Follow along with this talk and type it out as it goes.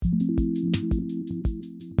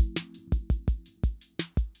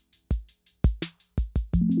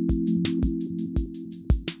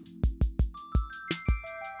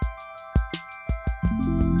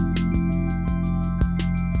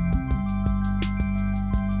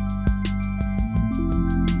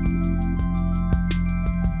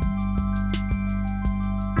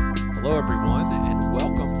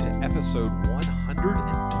episode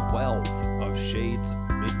 112 of Shades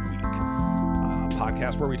Midweek, a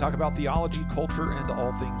podcast where we talk about theology, culture, and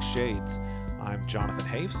all things Shades. I'm Jonathan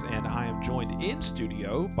Hafes, and I am joined in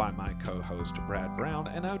studio by my co-host Brad Brown,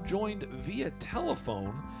 and I'm joined via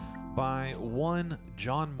telephone by one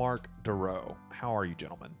John Mark Durow. How are you,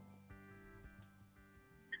 gentlemen?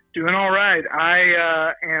 Doing all right.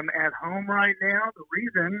 I am at home right now. The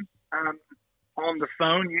reason I'm on the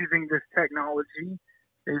phone using this technology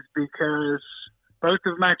is because both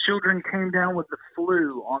of my children came down with the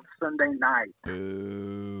flu on Sunday night.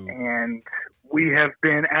 Boo. And we have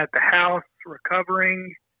been at the house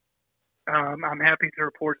recovering. I'm happy to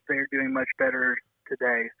report they're doing much better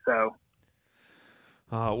today. So,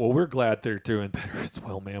 well, we're glad they're doing better as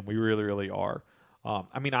well, man. We really, really are. I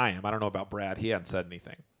am. I don't know about Brad. He hadn't said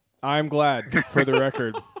anything. I'm glad, for the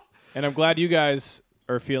record. And I'm glad you guys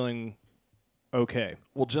are feeling okay.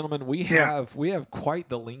 Well, gentlemen, we have quite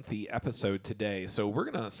the lengthy episode today, so we're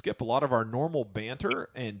going to skip a lot of our normal banter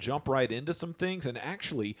and jump right into some things. And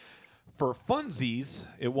actually, for funsies,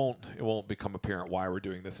 it won't become apparent why we're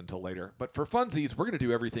doing this until later. But for funsies, we're going to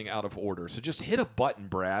do everything out of order. So just hit a button,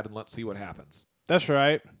 Brad, and let's see what happens. That's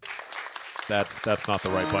right. That's not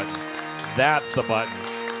the right button. That's the button.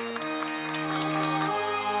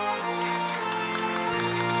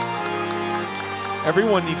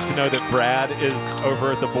 Everyone needs to know that Brad is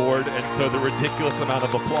over at the board, and so the ridiculous amount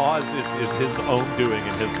of applause is his own doing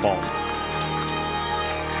and his fault.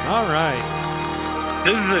 All right.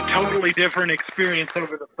 this is a totally different experience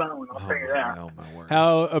over the phone, I'll tell you that. Oh, my word.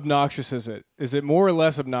 How obnoxious is it? Is it more or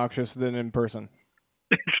less obnoxious than in person?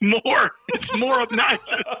 It's more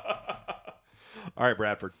obnoxious. All right,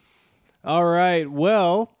 Bradford. All right.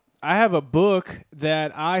 Well, I have a book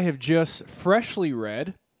that I have just freshly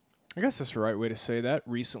read. I guess that's the right way to say that.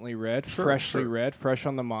 Recently read, freshly read, fresh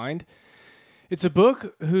on the mind. It's a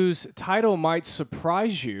book whose title might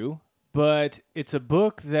surprise you, but it's a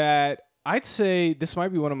book that I'd say this might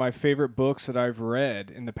be one of my favorite books that I've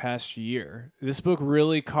read in the past year. This book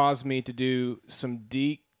really caused me to do some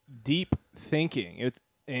deep thinking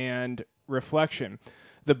and reflection.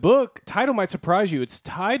 The book title might surprise you. It's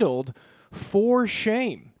titled For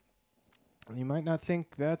Shame. You might not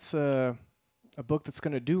think that's a book that's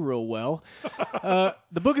going to do real well.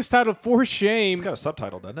 The book is titled For Shame. It's got a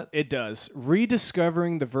subtitle, doesn't it? It does.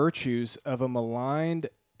 Rediscovering the Virtues of a Maligned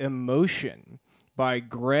Emotion by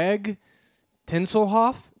Greg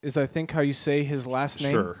Tinselhoff, is I think how you say his last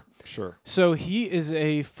name. Sure. So he is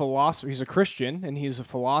a philosopher. He's a Christian, and he's a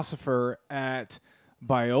philosopher at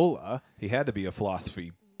Biola. He had to be a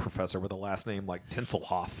philosophy professor with a last name like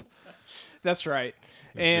Tinselhoff. That's right.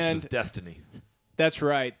 This was destiny. That's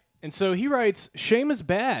right. And so he writes, shame is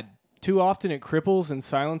bad. Too often it cripples and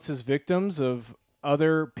silences victims of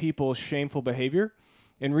other people's shameful behavior.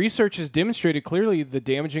 And research has demonstrated clearly the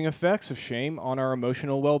damaging effects of shame on our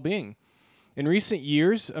emotional well-being. In recent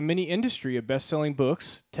years, a mini industry of best-selling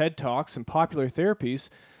books, TED Talks, and popular therapies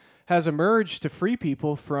has emerged to free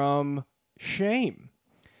people from shame.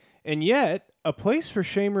 And yet, a place for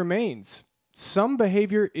shame remains. Some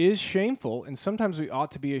behavior is shameful, and sometimes we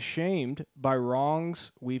ought to be ashamed by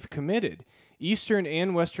wrongs we've committed. Eastern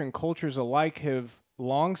and Western cultures alike have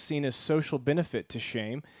long seen a social benefit to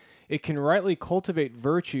shame. It can rightly cultivate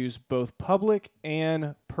virtues, both public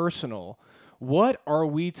and personal. What are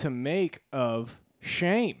we to make of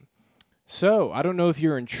shame? So, I don't know if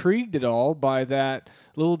you're intrigued at all by that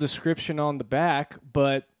little description on the back,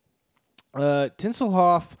 but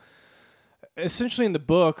Tinselhoff, essentially in the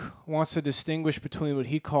book, wants to distinguish between what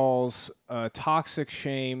he calls toxic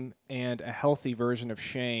shame and a healthy version of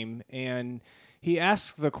shame. And he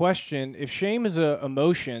asks the question, if shame is an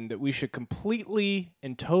emotion that we should completely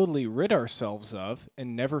and totally rid ourselves of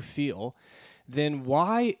and never feel, then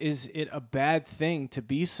why is it a bad thing to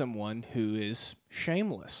be someone who is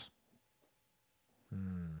shameless?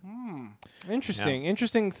 Interesting. Yeah.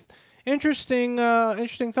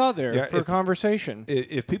 Interesting thought there for conversation.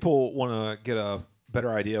 If people want to get a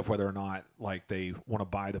better idea of whether or not like they want to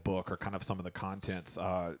buy the book or kind of some of the contents,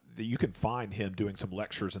 you can find him doing some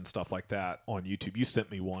lectures and stuff like that on YouTube. You sent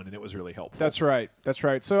me one, and it was really helpful. That's right.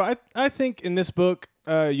 So I think in this book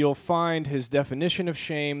you'll find his definition of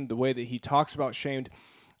shame, the way that he talks about shame,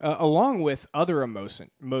 along with other emotions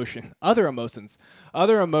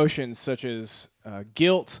such as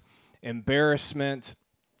guilt, embarrassment,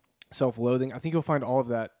 self-loathing. I think you'll find all of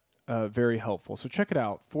that very helpful. So check it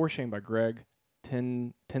out. For Shame by Greg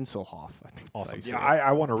Tinselhoff. I think awesome. Yeah,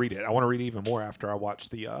 I want to read it. I want to read it even more after I watch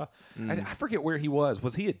the. I forget where he was.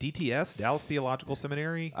 Was he at DTS, Dallas Theological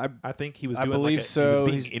Seminary? I think he was doing. I believe so. He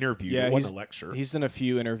was being interviewed. It wasn't a lecture. He's done a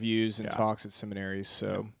few interviews and talks at seminaries.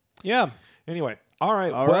 So Yeah. Anyway, all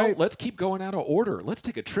right. All well, right. let's keep going out of order. Let's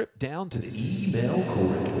take a trip down to the email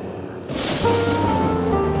corridor.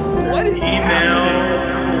 What is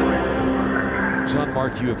happening? John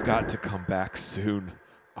Mark, you have got to come back soon.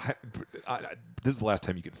 This is the last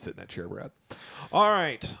time you get to sit in that chair, Brad. All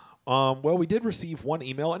right. Well, we did receive one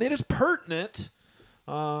email, and it is pertinent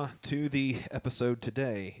to the episode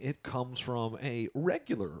today. It comes from a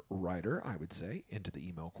regular writer, I would say, into the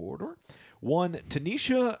email corridor. One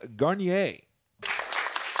Tanisha Garnier.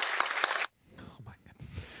 Oh, my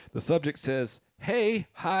goodness. The subject says, hey,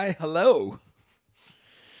 hi, hello.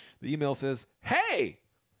 The email says, hey.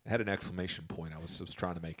 It had an exclamation point. I was just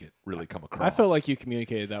trying to make it really come across. I felt like you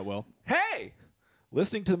communicated that well. Hey!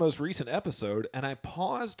 Listening to the most recent episode, and I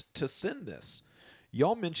paused to send this.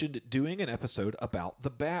 Y'all mentioned doing an episode about the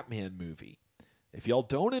Batman movie. If y'all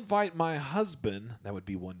don't invite my husband, that would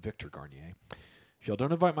be one Victor Garnier. If y'all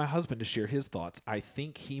don't invite my husband to share his thoughts, I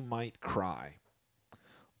think he might cry.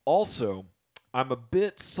 Also, I'm a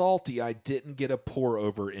bit salty I didn't get a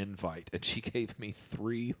pour-over invite, and she gave me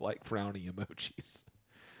 3 frowny emojis.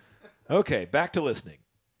 Okay, back to listening.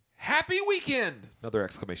 Happy weekend! Another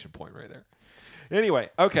exclamation point right there. Anyway,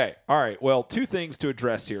 okay, all right. Well, 2 things to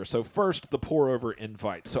address here. So first, the pour-over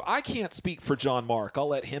invite. So I can't speak for John Mark. I'll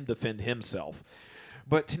let him defend himself.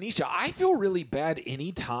 But Tanisha, I feel really bad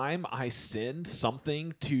anytime I send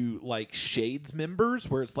something to Shades members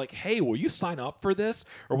where it's like, hey, will you sign up for this?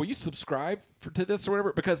 Or will you subscribe to this or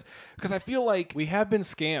whatever? Because I feel like we have been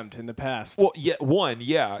scammed in the past. Well,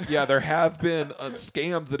 yeah, there have been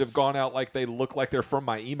scams that have gone out like they look like they're from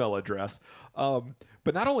my email address.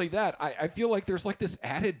 But not only that, I feel like there's this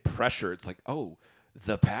added pressure. It's like, oh,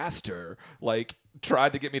 the pastor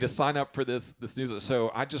tried to get me to sign up for this newsletter.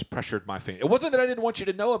 So I just pressured my family. It wasn't that I didn't want you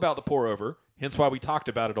to know about the pour over, hence why we talked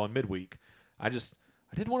about it on midweek. I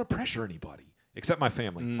didn't want to pressure anybody except my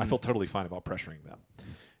family. I feel totally fine about pressuring them.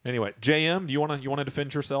 Anyway, JM, do you want to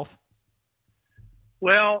defend yourself?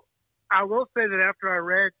 Well, I will say that after I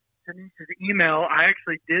read Tanisha's email, I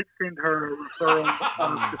actually did send her a referral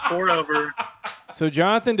of the pour over. So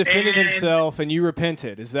Jonathan defended himself, and you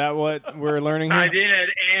repented. Is that what we're learning here? I did,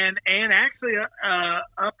 and actually,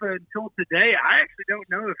 up until today, I actually don't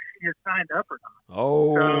know if she has signed up or not.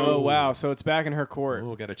 Oh, wow! So it's back in her court.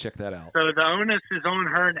 Oh, got to check that out. So the onus is on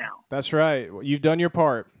her now. That's right. You've done your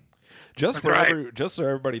part. Just so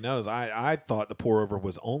everybody knows, I thought the pour over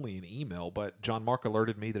was only an email, but John Mark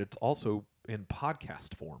alerted me that it's also in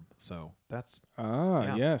podcast form. So that's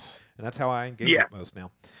yes, and that's how I engage it most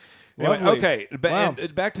now. Anyway, Lovely. okay, Wow.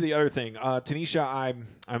 and back to the other thing, Tanisha.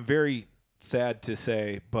 I'm very sad to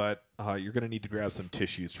say, but you're going to need to grab some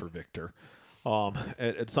tissues for Victor.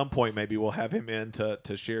 At some point, maybe we'll have him in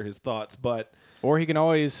to share his thoughts, or he can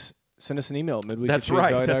always send us an email at midweek. That's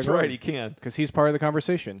right. That's right. He can, because he's part of the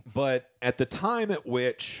conversation. But at the time at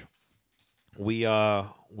which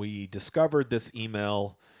we discovered this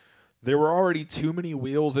email, there were already too many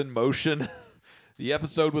wheels in motion. The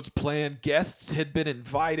episode was planned. Guests had been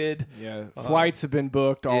invited. Yeah, flights have been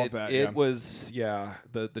booked. All of that. It was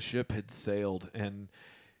the ship had sailed, and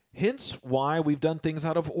hence why we've done things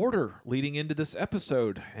out of order leading into this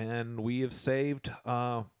episode, and we have saved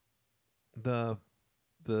the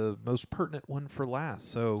most pertinent one for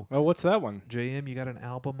last. So, what's that one? JM, you got an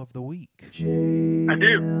album of the week. I do.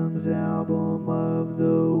 JM's album of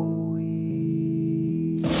the week.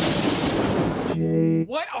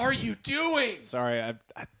 What are you doing? Sorry, I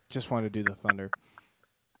just wanted to do the thunder.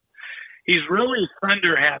 He's really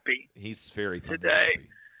thunder happy. He's very thunder today. happy.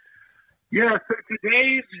 Yeah, so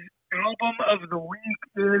today's album of the week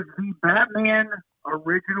is the Batman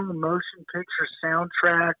original motion picture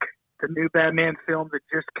soundtrack, the new Batman film that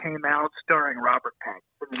just came out starring Robert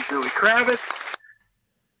Pattinson and Zoe Kravitz.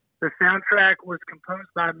 The soundtrack was composed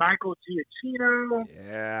by Michael Giacchino.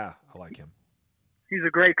 Yeah, I like him. He's a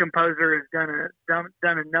great composer. Has done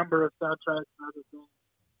a number of soundtracks and other things.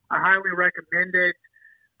 I highly recommend it.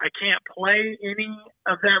 I can't play any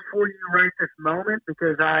of that for you right this moment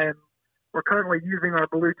because we're currently using our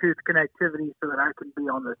Bluetooth connectivity so that I can be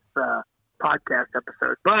on this podcast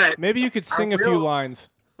episode. But maybe you could sing a few lines.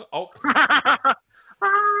 Oh.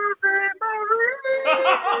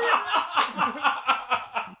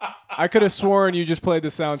 I could have sworn you just played the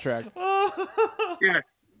soundtrack. Yeah,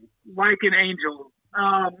 like an angel.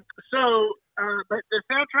 But the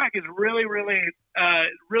soundtrack is really, really,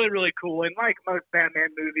 really cool. And like most Batman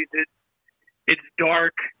movies, it's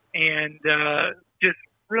dark and just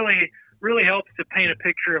really, really helps to paint a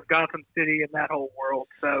picture of Gotham City and that whole world.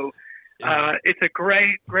 So it's a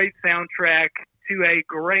great, great soundtrack to a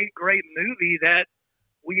great, great movie that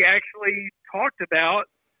we actually talked about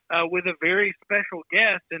with a very special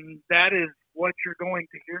guest, and that is what you're going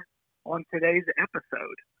to hear on today's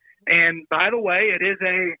episode. And by the way, it is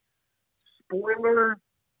a spoiler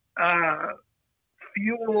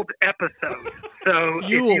fueled episode. So if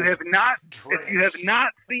you have not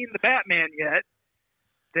seen the Batman yet,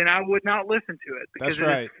 then I would not listen to it because That's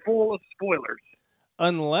right. It is full of spoilers.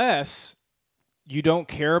 Unless you don't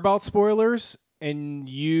care about spoilers and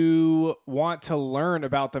you want to learn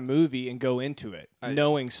about the movie and go into it,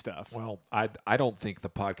 knowing stuff. Well, I don't think the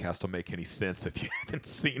podcast will make any sense if you haven't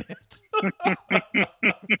seen it.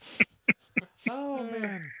 Oh,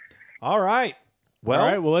 man. All right. Well, All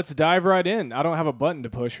right, well, let's dive right in. I don't have a button to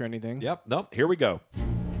push or anything. Yep. Nope. Here we go.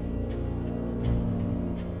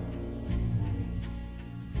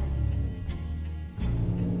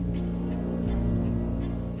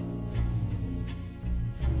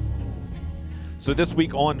 So this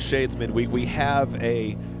week on Shades Midweek, we have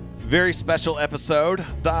a very special episode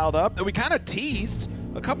dialed up that we kind of teased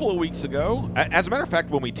a couple of weeks ago. As a matter of fact,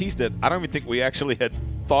 when we teased it, I don't even think we actually had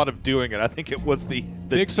thought of doing it. I think it was the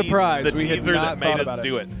big surprise. The We had teaser not that made thought us about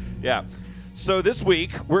do it. Yeah. So this week,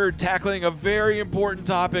 we're tackling a very important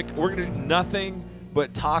topic. We're going to do nothing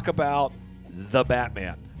but talk about the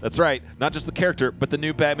Batman. That's right. Not just the character, but the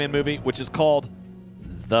new Batman movie, which is called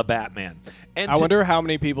The Batman. And I wonder how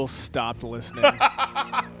many people stopped listening.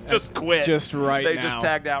 just quit. Just right They now. just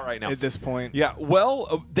tagged out right now. At this point. Yeah,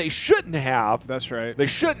 well, they shouldn't have. That's right. They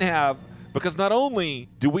shouldn't have, because not only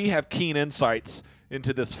do we have keen insights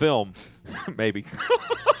into this film, maybe,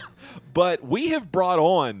 but we have brought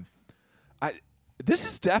on. This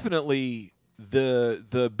is definitely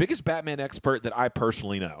the biggest Batman expert that I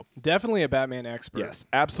personally know. Definitely a Batman expert. Yes,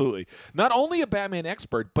 absolutely. Not only a Batman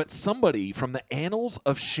expert, but somebody from the annals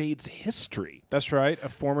of Shades history. That's right. A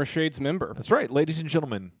former Shades member. That's right. Ladies and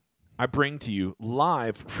gentlemen, I bring to you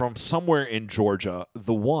live from somewhere in Georgia,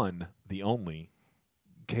 the one, the only,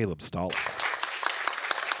 Caleb Stallings.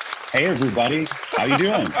 Hey, everybody. How you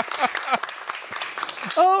doing?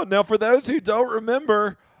 Oh, now for those who don't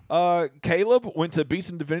remember, Caleb went to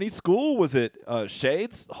Beeson Divinity School, was at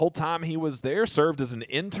Shades. The whole time he was there, served as an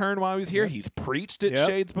intern while he was here. He's preached at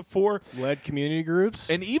Shades before. Led community groups.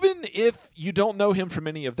 And even if you don't know him from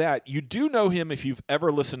any of that, you do know him if you've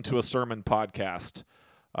ever listened to a sermon podcast,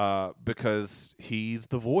 because he's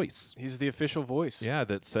the voice. He's the official voice. Yeah,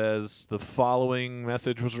 that says the following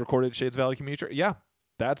message was recorded at Shades Valley Community Church. Yeah,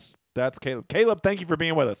 that's Caleb. Caleb, thank you for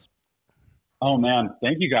being with us. Oh, man.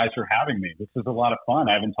 Thank you guys for having me. This is a lot of fun.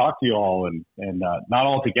 I haven't talked to you all, and not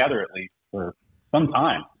all together, at least, for some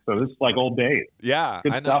time. So this is like old days. Yeah,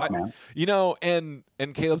 Good I know. stuff, man. You know, and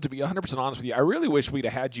Caleb, to be 100% honest with you, I really wish we'd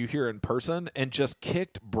have had you here in person and just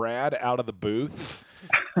kicked Brad out of the booth,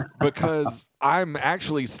 because I'm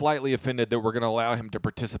actually slightly offended that we're going to allow him to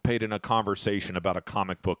participate in a conversation about a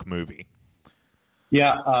comic book movie.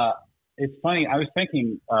 Yeah, it's funny. I was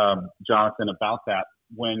thinking, Jonathan, about that.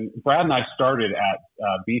 When Brad and I started at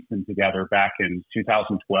Beeson together back in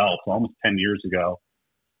 2012, so almost 10 years ago,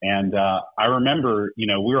 and I remember, we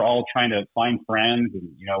were all trying to find friends, and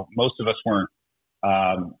most of us weren't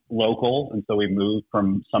local, and so we moved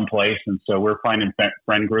from someplace, and so we're finding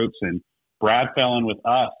friend groups. And Brad fell in with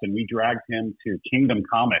us, and we dragged him to Kingdom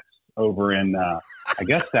Comics over in, I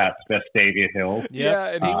guess that's Vestavia Hills. Yeah,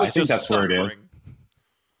 and he was I think just that's where it is. suffering.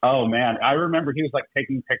 Oh, man. I remember he was like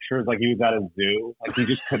taking pictures like he was at a zoo. Like he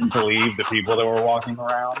just couldn't believe the people that were walking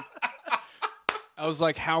around. I was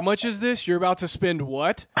like, how much is this? You're about to spend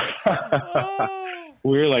what?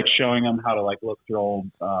 We were like showing him how to like look through old,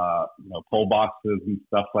 pull boxes and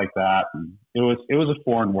stuff like that. And it was a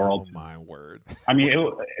foreign world. Oh, my word. I mean,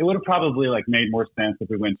 it would have probably like made more sense if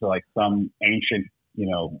we went to like some ancient,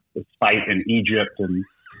 site in Egypt and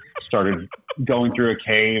started going through a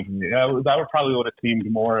cave. That would probably would have seemed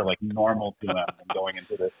more like normal to them than going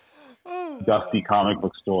into this dusty comic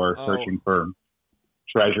book store searching for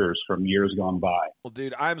treasures from years gone by. Well,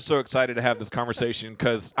 dude, I'm so excited to have this conversation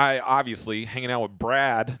because I obviously, hanging out with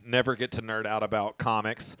Brad, never get to nerd out about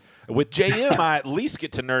comics. With JM, I at least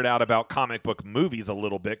get to nerd out about comic book movies a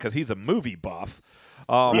little bit because he's a movie buff.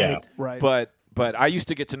 Right. But I used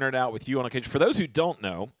to get to nerd out with you on occasion. For those who don't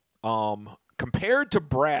know, compared to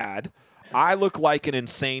Brad, I look like an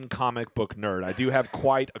insane comic book nerd. I do have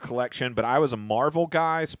quite a collection, but I was a Marvel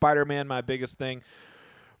guy. Spider-Man, my biggest thing.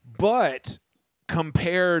 But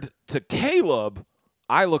compared to Caleb,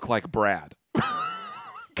 I look like Brad.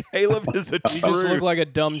 Caleb is a true... You just look like a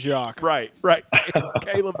dumb jock. Right.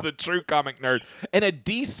 Caleb's a true comic nerd. And a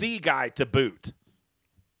DC guy to boot.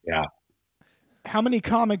 Yeah. How many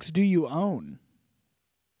comics do you own?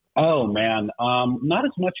 Oh, man. Not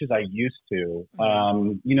as much as I used to.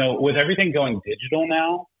 With everything going digital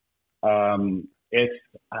now, It's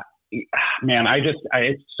man,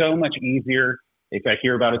 it's so much easier if I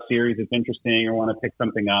hear about a series that's interesting or want to pick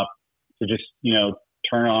something up to just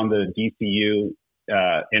turn on the DCU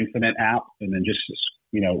Infinite app and then just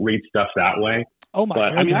read stuff that way. Oh my But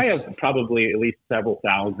goodness. I mean, I have probably at least several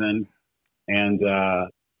thousand, and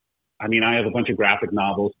I mean, I have a bunch of graphic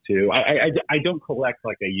novels too. I don't collect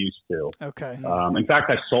like I used to. Okay. In fact,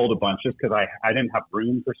 I sold a bunch just because I didn't have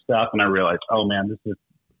room for stuff, and I realized, oh man, this is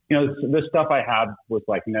this stuff I had was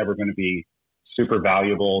like never going to be super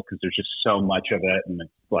valuable because there's just so much of it, and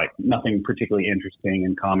it's like nothing particularly interesting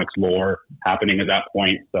in comics lore happening at that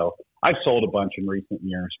point. So I've sold a bunch in recent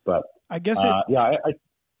years, but I guess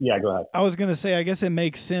yeah, go ahead. I was going to say, I guess it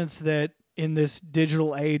makes sense that in this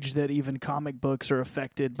digital age that even comic books are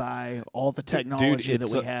affected by all the technology that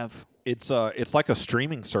we have. It's like a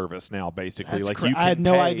streaming service now, basically. That's like I had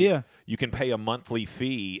no idea. You can pay a monthly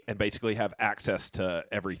fee and basically have access to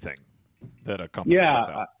everything that a company puts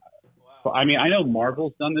out. I mean, I know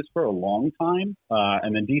Marvel's done this for a long time,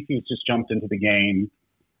 and then DC's just jumped into the game,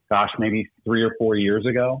 maybe 3 or 4 years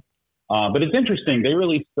ago. But it's interesting. They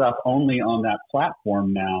release stuff only on that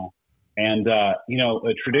platform now. And, a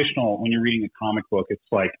traditional, when you're reading a comic book, it's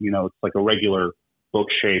like, it's like a regular book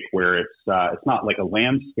shape where it's not like a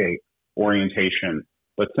landscape orientation.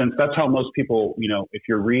 But since that's how most people, if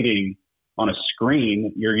you're reading on a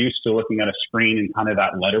screen, you're used to looking at a screen in kind of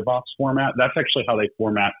that letterbox format. That's actually how they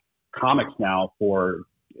format comics now for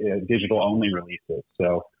digital only releases.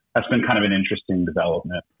 So that's been kind of an interesting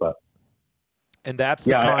development. And that's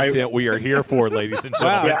the content we are here for, ladies and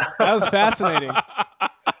Wow, gentlemen. that was fascinating.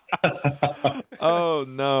 Oh,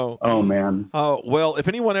 no. Oh, man. Oh, well, if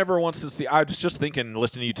anyone ever wants to see, I was just thinking,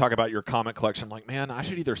 listening to you talk about your comic collection, I'm like, man, I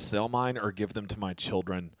should either sell mine or give them to my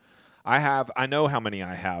children. I know how many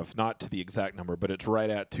I have, not to the exact number, but it's right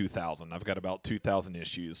at 2,000. I've got about 2,000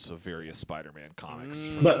 issues of various Spider-Man comics.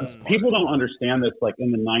 But people don't understand this. Like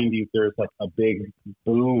in the 90s, there's like a big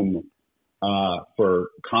boom for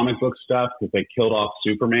comic book stuff because they killed off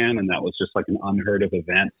Superman, and that was just like an unheard of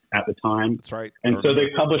event at the time. That's right. And so they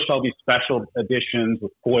published all these special editions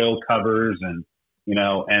with foil covers, and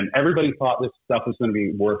and everybody thought this stuff was going to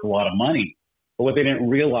be worth a lot of money. But what they didn't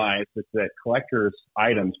realize is that collectors'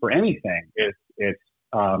 items for anything it's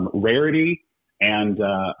rarity and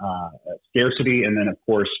scarcity, and then of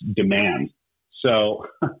course demand. So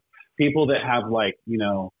people that have like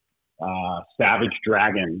Savage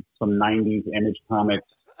Dragon, some 90s Image Comics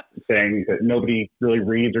thing that nobody really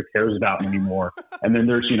reads or cares about anymore. And then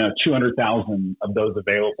there's, 200,000 of those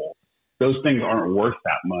available. Those things aren't worth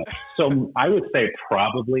that much. So I would say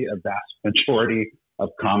probably a vast majority of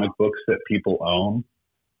comic books that people own,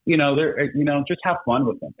 they're, just have fun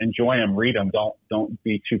with them, enjoy them, read them. Don't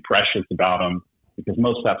be too precious about them because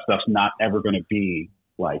most of that stuff's not ever going to be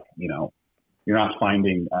like, you're not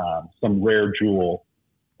finding some rare jewel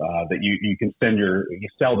that you can you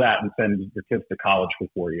sell that and send your kids to college for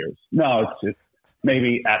 4 years. No, it's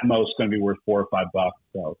maybe at most going to be worth $4 or $5.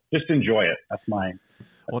 So just enjoy it. That's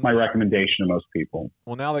my recommendation to most people.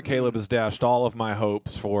 Well, now that Caleb has dashed all of my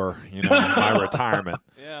hopes for, my retirement.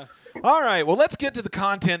 Yeah. All right. Well, let's get to the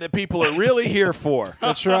content that people are really here for.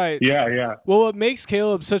 That's right. Yeah. Well, what makes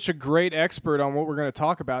Caleb such a great expert on what we're going to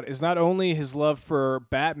talk about is not only his love for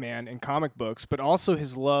Batman and comic books, but also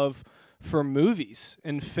his love for movies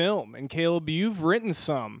and film. And Caleb, you've written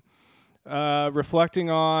some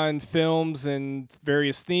reflecting on films and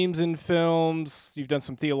various themes in films. You've done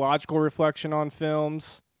some theological reflection on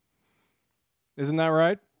films. Isn't that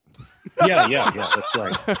right? Yeah, that's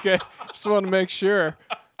right. Okay. Just want to make sure.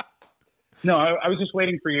 No, I was just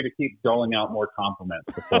waiting for you to keep doling out more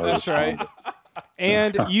compliments. That's right.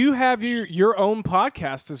 And you have your own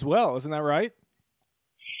podcast as well, isn't that right?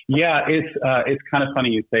 Yeah, it's kind of funny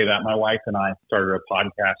you say that. My wife and I started a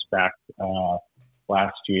podcast back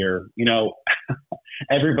last year.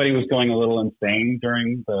 Everybody was going a little insane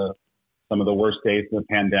during some of the worst days of the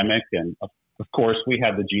pandemic, and of course, we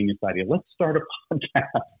had the genius idea. Let's start a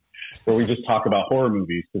podcast where we just talk about horror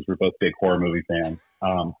movies because we're both big horror movie fans.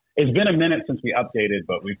 It's been a minute since we updated,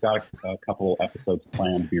 but we've got a couple episodes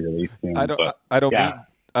planned to be released soon.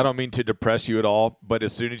 I don't mean to depress you at all, but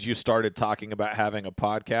as soon as you started talking about having a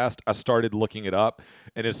podcast, I started looking it up,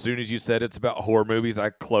 and as soon as you said it's about horror movies,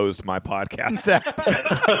 I closed my podcast app.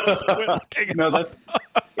 Just quit looking it up.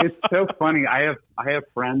 It's so funny. I have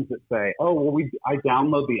friends that say, "Oh, well, I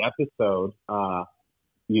download the episode,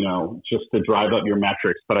 just to drive up your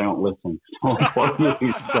metrics, but I don't listen to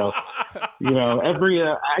movies. So,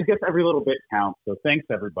 I guess every little bit counts. So thanks,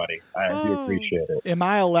 everybody. I do appreciate it. Am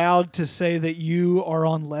I allowed to say that you are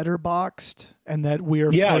on Letterboxd and that we are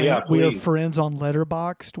we are friends on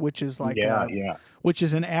Letterboxd, which is like which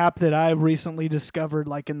is an app that I recently discovered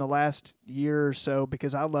like in the last year or so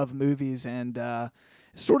because I love movies, and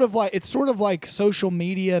it's sort of like social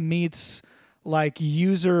media meets like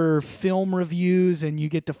user film reviews, and you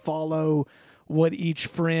get to follow what each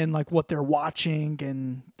friend, like what they're watching,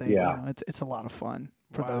 and it's a lot of fun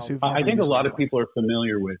for those who. I think a lot of people are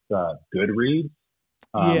familiar with Goodreads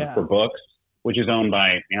for books, which is owned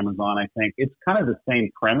by Amazon. I think it's kind of the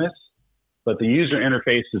same premise, but the user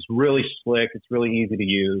interface is really slick. It's really easy to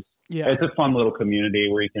use. Yeah, it's a fun little community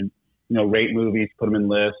where you can rate movies, put them in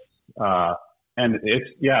lists, and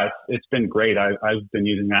it's been great. I've been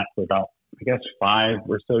using that for about, I guess, 5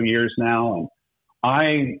 or so years now, and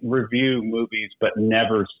I review movies, but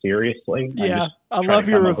never seriously. Yeah, I love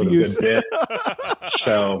your reviews.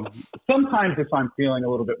 So sometimes if I'm feeling a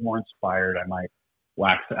little bit more inspired, I might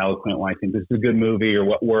wax eloquent when I think this is a good movie or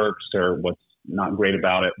what works or what's not great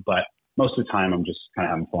about it. But most of the time, I'm just kind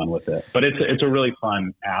of having fun with it. But it's a really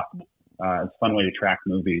fun app. It's a fun way to track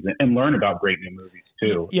movies and learn about great new movies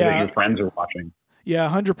too that your friends are watching. Yeah,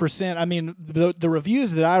 100%. I mean, the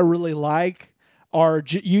reviews that I really like are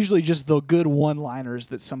usually just the good one-liners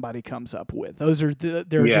that somebody comes up with. Those are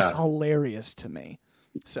they're just hilarious to me.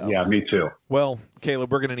 So yeah, me too. Well,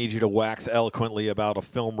 Caleb, we're going to need you to wax eloquently about a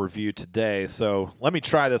film review today. So let me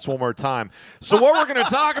try this one more time. So what we're going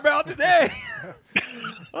to talk about today?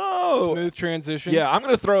 Smooth transition. Yeah, I'm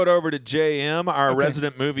going to throw it over to JM, our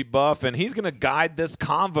resident movie buff, and he's going to guide this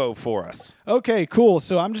convo for us. Okay, cool.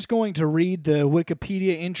 So I'm just going to read the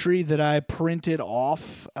Wikipedia entry that I printed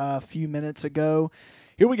off a few minutes ago.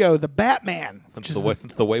 Here we go. The Batman. That's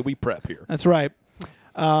the way we prep here. That's right.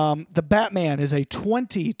 The Batman is a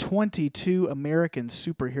 2022 American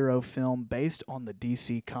superhero film based on the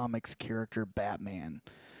DC Comics character Batman.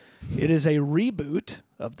 It is a reboot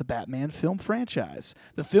of the Batman film franchise.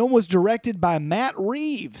 The film was directed by Matt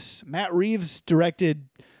Reeves. Matt Reeves directed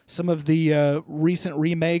some of the recent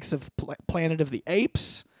remakes of Planet of the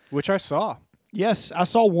Apes, which I saw. Yes, I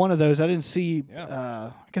saw one of those. I didn't see.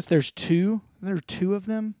 I guess there's two. There are 2 of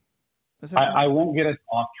them. I won't get us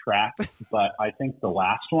off track, but I think the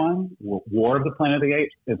last one, War of the Planet of the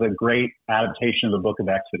Apes, is a great adaptation of the Book of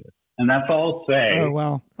Exodus. And that's all I'll say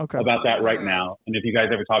about that right now. And if you guys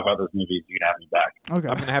ever talk about those movies, you can have me back. Okay.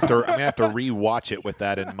 I'm gonna have to rewatch it with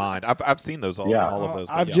that in mind. I've seen those all of those.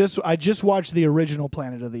 I just watched the original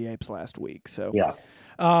Planet of the Apes last week. So yeah.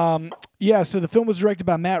 So the film was directed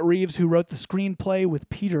by Matt Reeves, who wrote the screenplay with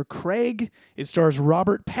Peter Craig. It stars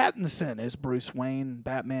Robert Pattinson as Bruce Wayne,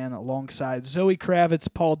 Batman, alongside Zoe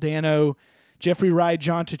Kravitz, Paul Dano, Jeffrey Wright,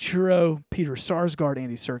 John Turturro, Peter Sarsgaard,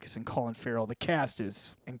 Andy Serkis, and Colin Farrell. The cast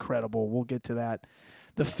is incredible. We'll get to that.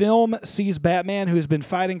 The film sees Batman, who has been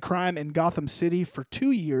fighting crime in Gotham City for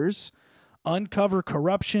 2 years, uncover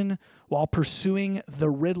corruption while pursuing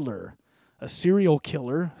the Riddler, a serial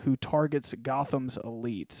killer who targets Gotham's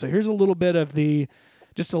elite. So here's a little bit of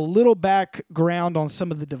just a little background on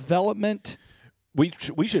some of the development. We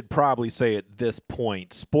should probably say at this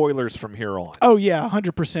point, spoilers from here on. Oh, yeah,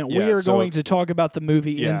 100%. We are going to talk about the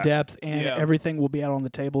movie in depth, and everything will be out on the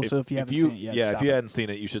table. So if you haven't seen it yet, if you hadn't seen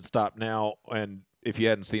it, you should stop now. And if you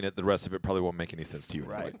hadn't seen it, the rest of it probably won't make any sense to you.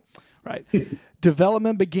 Right. Right.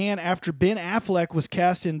 Development began after Ben Affleck was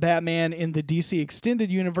cast in Batman in the DC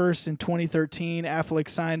Extended Universe in 2013. Affleck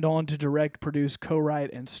signed on to direct, produce,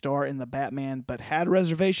 co-write, and star in the Batman, but had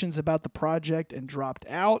reservations about the project and dropped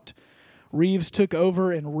out. Reeves took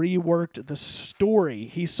over and reworked the story.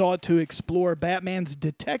 He sought to explore Batman's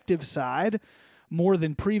detective side more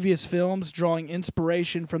than previous films, drawing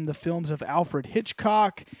inspiration from the films of Alfred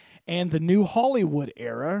Hitchcock and the New Hollywood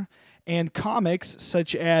era, and comics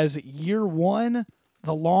such as Year One,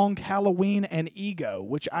 The Long Halloween, and Ego,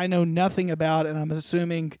 which I know nothing about, and I'm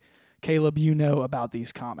assuming, Caleb, you know about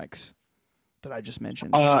these comics that I just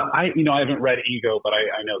mentioned. I haven't read Ego, but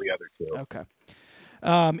I know the other 2.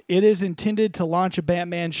 Okay. It is intended to launch a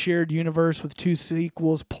Batman shared universe with 2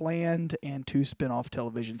 sequels planned and 2 spin-off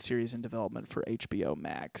television series in development for HBO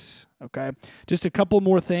Max. Okay, just a couple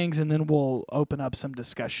more things, and then we'll open up some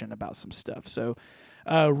discussion about some stuff. So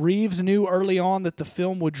Reeves knew early on that the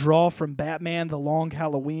film would draw from Batman: The Long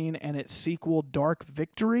Halloween and its sequel, Dark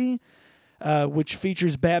Victory, which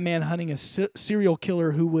features Batman hunting a serial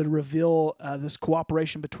killer who would reveal this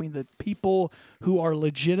cooperation between the people who are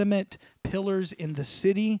legitimate pillars in the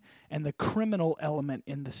city and the criminal element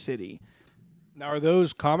in the city. Now, are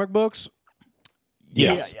those comic books?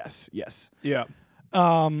 Yes. Yes. Yeah.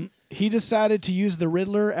 He decided to use the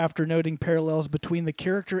Riddler after noting parallels between the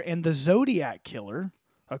character and the Zodiac Killer,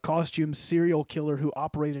 a costume serial killer who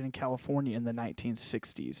operated in California in the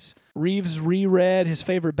 1960s. Reeves reread his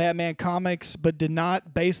favorite Batman comics, but did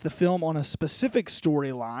not base the film on a specific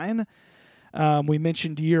storyline. We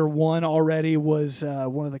mentioned Year One already was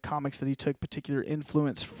one of the comics that he took particular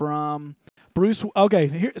influence from. Bruce. Okay,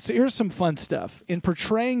 here's some fun stuff. In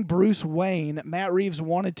portraying Bruce Wayne, Matt Reeves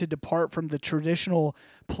wanted to depart from the traditional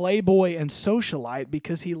playboy and socialite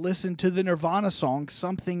because he listened to the Nirvana song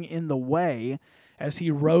 "Something in the Way" as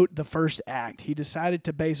he wrote the first act. He decided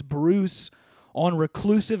to base Bruce on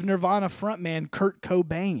reclusive Nirvana frontman Kurt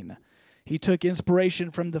Cobain. He took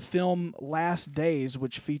inspiration from the film Last Days,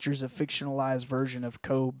 which features a fictionalized version of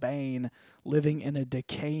Cobain living in a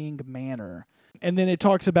decaying manor. And then it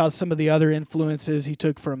talks about some of the other influences he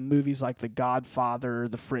took from movies like The Godfather,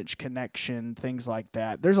 The French Connection, things like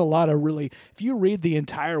that. There's a lot of really, if you read the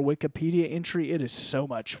entire Wikipedia entry, it is so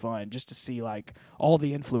much fun just to see like all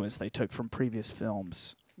the influence they took from previous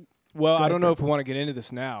films. Well, I don't know if we want to get into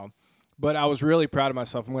this now, but I was really proud of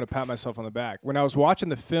myself. I'm going to pat myself on the back. When I was watching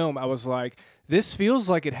the film, I was like, this feels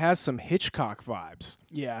like it has some Hitchcock vibes.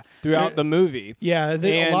 Yeah. Throughout the movie. Yeah,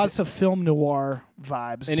 lots of film noir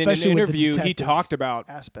vibes. And especially in an with the interview, he talked about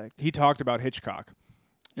aspect. He talked about Hitchcock.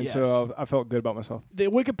 And so I felt good about myself. The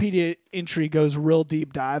Wikipedia entry goes real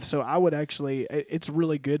deep dive, so I would actually, it's a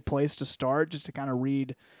really good place to start just to kind of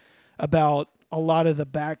read about a lot of the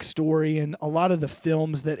backstory and a lot of the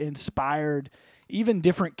films that inspired even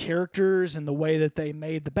different characters and the way that they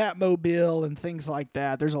made the Batmobile and things like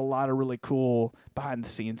that. There's a lot of really cool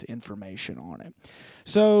behind-the-scenes information on it.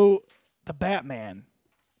 So, the Batman.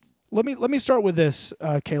 Let me start with this,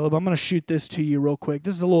 Caleb. I'm going to shoot this to you real quick.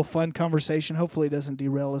 This is a little fun conversation. Hopefully it doesn't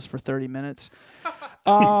derail us for 30 minutes.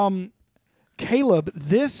 Caleb,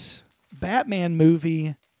 this Batman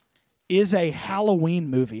movie is a Halloween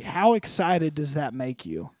movie. How excited does that make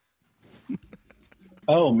you?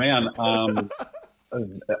 Oh, man.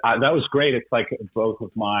 That was great. It's like both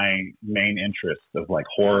of my main interests of like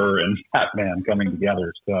horror and Batman coming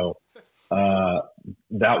together. So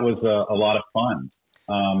that was a lot of fun.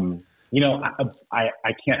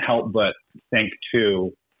 I can't help but think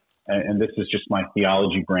too, and this is just my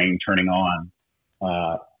theology brain turning on,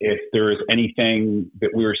 if there is anything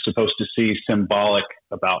that we were supposed to see symbolic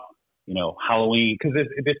about, Halloween, because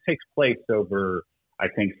this takes place over, I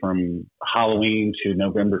think, from Halloween to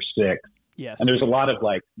November 6th. Yes. And there's a lot of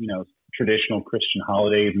traditional Christian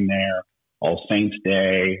holidays in there, All Saints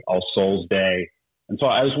Day, All Souls Day. And so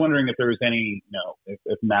I was wondering if there was any,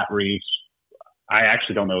 if Matt Reeves, I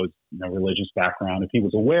actually don't know his religious background, if he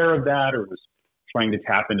was aware of that or was trying to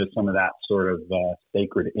tap into some of that sort of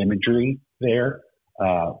sacred imagery there.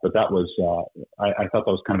 But that was, I thought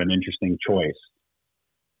that was kind of an interesting choice.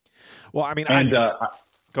 Well, I mean, go ahead.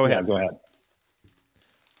 Yeah, go ahead.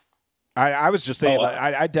 I was just saying,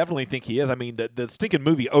 I definitely think he is. I mean, the stinking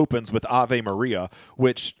movie opens with Ave Maria,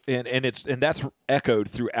 which and that's echoed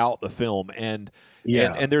throughout the film, and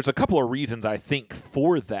there's a couple of reasons I think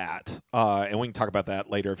for that, and we can talk about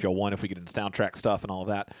that later if y'all want, if we get into soundtrack stuff and all of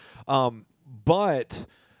that. But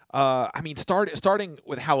I mean, starting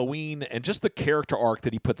with Halloween and just the character arc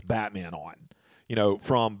that he puts Batman on.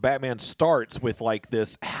 From Batman starts with like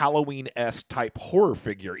this Halloween-esque type horror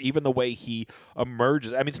figure. Even the way he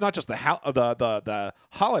emerges. I mean, it's not just the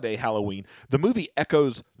holiday Halloween. The movie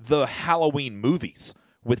echoes the Halloween movies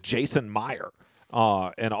with Jason Meyer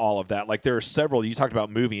and all of that. Like there are several. You talked about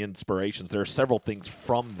movie inspirations. There are several things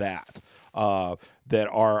from that that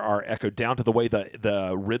are echoed down to the way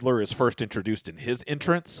the Riddler is first introduced in his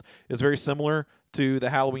entrance is very similar to the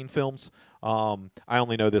Halloween films. I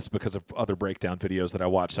only know this because of other breakdown videos that I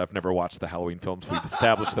watched. I've never watched the Halloween films. We've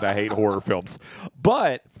established that I hate horror films.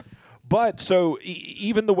 But so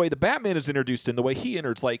even the way the Batman is introduced and the way he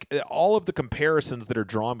enters, like all of the comparisons that are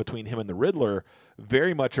drawn between him and the Riddler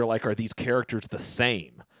very much are these characters the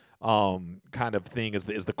same? Kind of thing is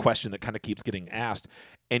the question that kind of keeps getting asked.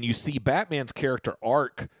 And you see Batman's character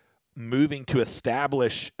arc moving to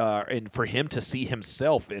establish and for him to see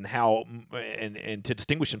himself and how and to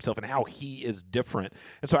distinguish himself and how he is different.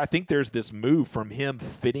 And so I think there's this move from him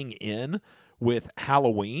fitting in with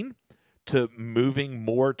Halloween to moving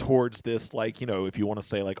more towards this, like, if you want to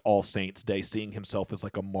say like All Saints Day, seeing himself as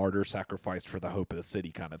like a martyr sacrificed for the hope of the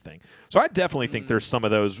city kind of thing. So I definitely think there's some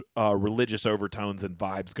of those religious overtones and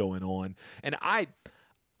vibes going on. And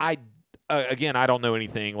again, I don't know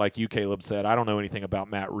anything, like you, Caleb, said. I don't know anything about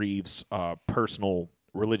Matt Reeves' personal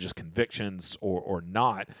religious convictions or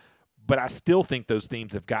not, but I still think those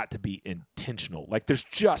themes have got to be intentional. Like, there's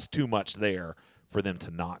just too much there for them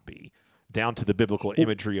to not be, down to the biblical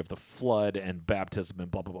imagery of the flood and baptism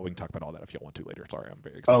and blah, blah, blah. We can talk about all that if you want to later. Sorry, I'm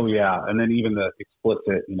very excited. Oh, yeah. And then even the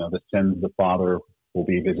explicit, the sins of the father will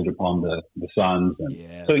be visited upon the sons. And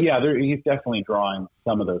Yes. so, yeah, he's definitely drawing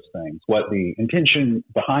some of those things. What the intention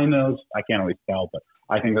behind those, I can't always tell, but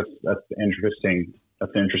I think that's interesting.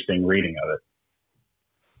 That's an interesting reading of it.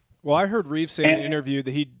 Well, I heard Reeves say in an interview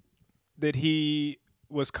that he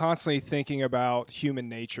was constantly thinking about human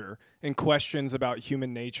nature, and questions about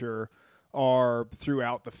human nature are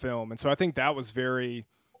throughout the film. And so I think that was very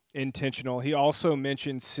intentional. He also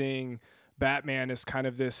mentioned seeing Batman as kind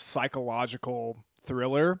of this psychological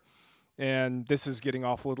thriller. And this is getting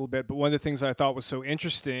off a little bit, but one of the things I thought was so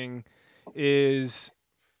interesting is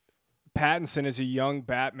Pattinson as a young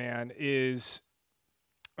Batman is,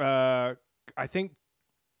 I think,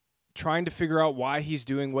 trying to figure out why he's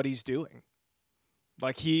doing what he's doing.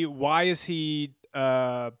 Like why is he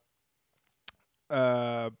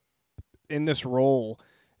in this role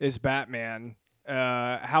as Batman?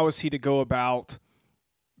 How is he to go about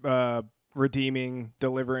redeeming,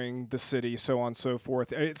 delivering the city, so on and so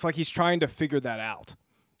forth? It's like he's trying to figure that out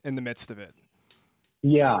in the midst of it.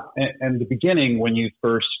 Yeah, and the beginning, when you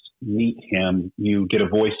first meet him, you get a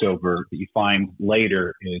voiceover that you find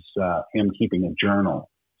later is him keeping a journal.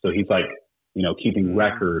 So he's like, keeping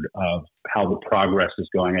record of how the progress is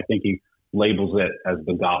going. I think he labels it as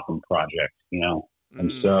the Gotham Project,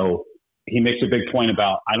 And so he makes a big point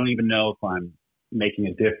about, I don't even know if I'm making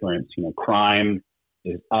a difference. Crime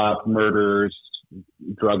is up, murders,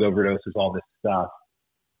 drug overdoses, all this stuff.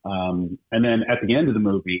 And then at the end of the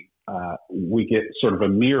movie, we get sort of a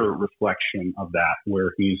mirror reflection of that,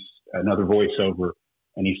 where he's another voiceover,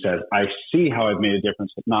 and he says, I see how I've made a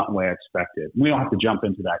difference, but not the way I expected. We don't have to jump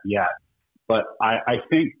into that yet. But I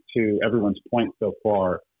think, to everyone's point so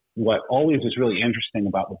far, what always is really interesting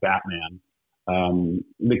about the Batman,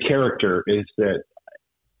 the character, is that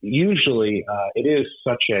usually it is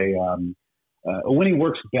such when he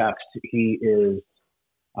works best, he is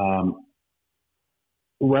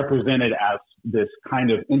represented as this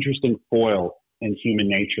kind of interesting foil in human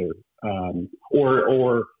nature,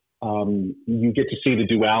 or you get to see the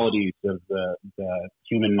dualities of the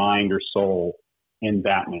human mind or soul in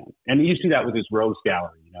Batman, and you see that with his Rogues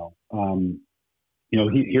Gallery.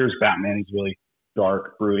 Here's Batman. He's really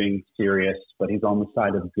dark, brooding, serious, but he's on the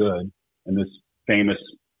side of good. And this famous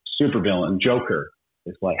supervillain, Joker,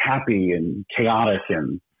 is like happy and chaotic,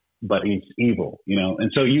 but he's evil.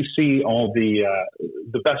 And so you see all the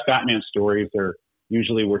best Batman stories are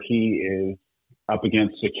usually where he is up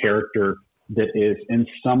against a character that is in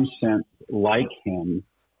some sense like him,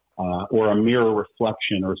 or a mirror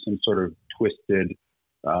reflection, or some sort of twisted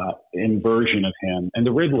inversion of him. And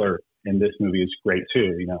the Riddler in this movie is great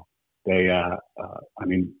too. They, I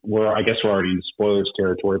guess we're already in spoilers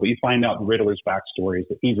territory, but you find out the Riddler's backstory is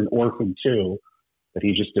that he's an orphan too, that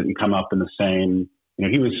he just didn't come up in the same.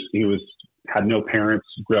 He had no parents,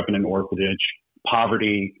 grew up in an orphanage,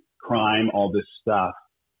 poverty, crime, all this stuff.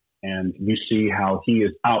 And you see how he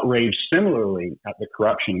is outraged similarly at the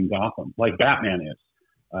corruption in Gotham, like Batman is.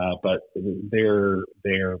 But their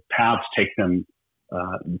paths take them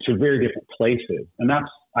to very different places. And that's,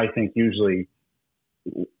 I think, usually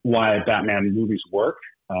why Batman movies work,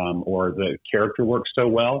 or the character works so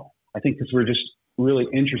well. I think because we're just really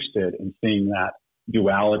interested in seeing that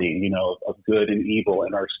duality, of good and evil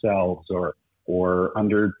in ourselves, or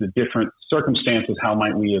under the different circumstances, how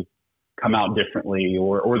might we have come out differently,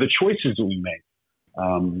 or the choices that we make,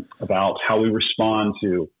 about how we respond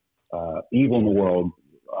to evil in the world,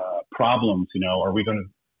 problems. Are we going to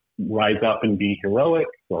rise up and be heroic,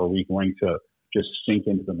 or are we going to just sink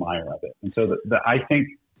into the mire of it? And so I think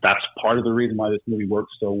that's part of the reason why this movie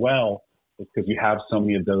works so well, is because you have so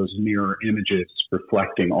many of those mirror images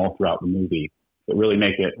reflecting all throughout the movie that really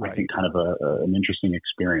make it, right, I think, kind of an interesting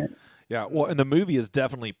experience. Yeah, well, and the movie is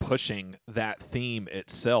definitely pushing that theme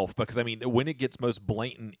itself, because, when it gets most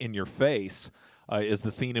blatant in your face is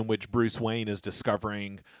the scene in which Bruce Wayne is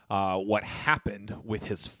discovering what happened with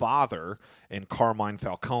his father and Carmine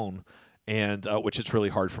Falcone, and which it's really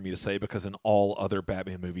hard for me to say because in all other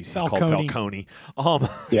Batman movies he's called Falcone.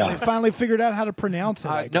 Yeah, they finally figured out how to pronounce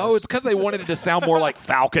it. No, it's because they wanted it to sound more like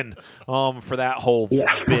Falcon for that whole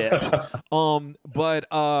bit.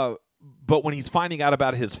 But when he's finding out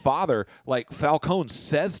about his father, like, Falcone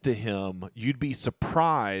says to him, you'd be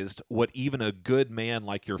surprised what even a good man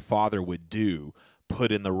like your father would do,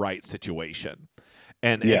 put in the right situation.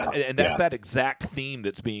 And Yeah, and that's yeah. that exact theme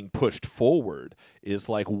that's being pushed forward, is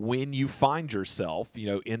like, when you find yourself,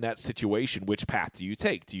 in that situation, which path do you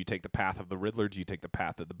take? Do you take the path of the Riddler? Do you take the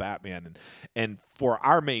path of the Batman? And for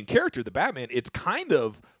our main character, the Batman, it's kind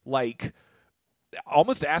of like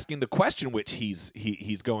almost asking the question which he's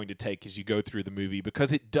going to take as you go through the movie,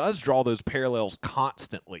 because it does draw those parallels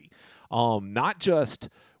constantly, not just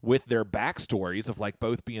with their backstories of like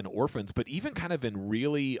both being orphans, but even kind of in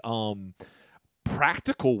really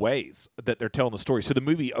practical ways that they're telling the story. So the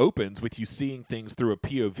movie opens with you seeing things through a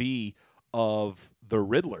POV of the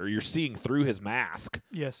Riddler. You're seeing through his mask.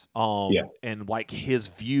 Yes. And like his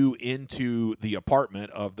view into the apartment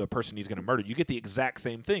of the person he's going to murder. You get the exact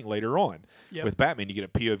same thing later on with Batman. You get a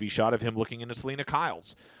POV shot of him looking into Selena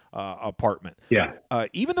Kyle's apartment. Yeah.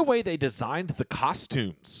 Even the way they designed the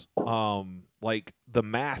costumes, like the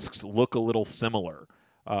masks look a little similar.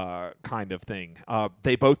 Kind of thing.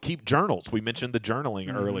 They both keep journals. We mentioned the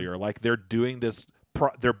journaling earlier. Like they're doing this.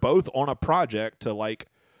 They're both on a project to like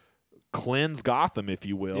cleanse Gotham, if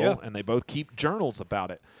you will, and they both keep journals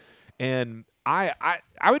about it. And I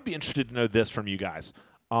would be interested to know this from you guys.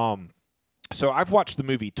 So I've watched the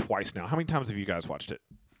movie twice now. How many times have you guys watched it?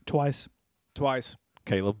 Twice.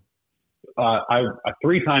 Caleb?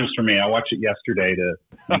 3 times for me. I watched it yesterday to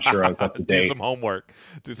make sure I was up to date. Do some homework.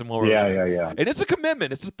 Yeah. And it's a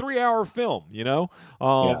commitment. It's a 3-hour film,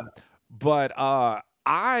 But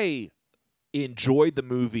I enjoyed the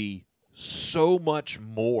movie so much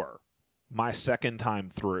more my second time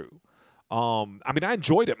through. I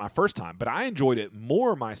enjoyed it my first time, but I enjoyed it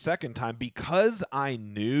more my second time because I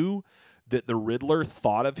knew that the Riddler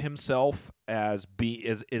thought of himself as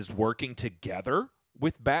working together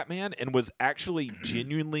with Batman, and was actually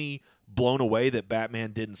genuinely blown away that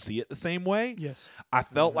Batman didn't see it the same way. Yes. I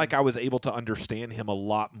felt like I was able to understand him a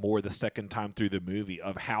lot more the second time through the movie,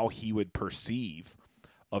 of how he would perceive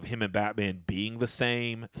of him and Batman being the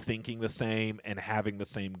same, thinking the same, and having the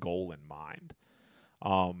same goal in mind.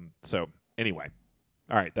 So anyway,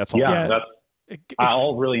 all right, that's all. Yeah, that's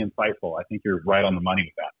all really insightful. I think you're right on the money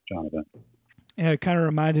with that, Jonathan. Yeah, it kind of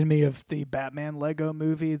reminded me of the Batman Lego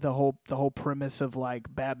movie. The whole premise of like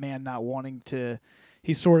Batman not wanting to,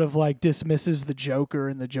 he sort of like dismisses the Joker,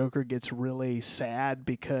 and the Joker gets really sad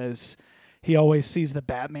because he always sees the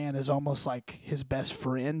Batman as almost like his best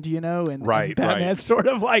friend, and Batman sort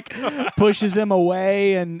of like pushes him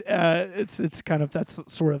away, and it's kind of, that's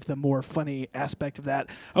sort of the more funny aspect of that.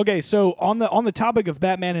 Okay, so on the topic of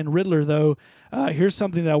Batman and Riddler, though, here's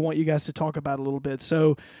something that I want you guys to talk about a little bit.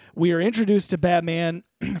 So we are introduced to Batman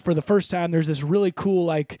for the first time. There's this really cool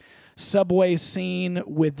like subway scene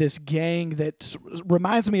with this gang that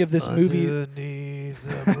reminds me of this movie.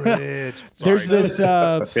 Underneath the bridge. There's this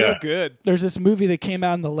So good. There's this movie that came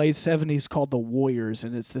out in the late 70s called The Warriors,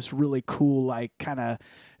 and it's this really cool like kind of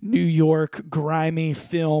New York grimy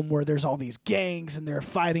film where there's all these gangs and they're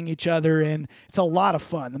fighting each other, and it's a lot of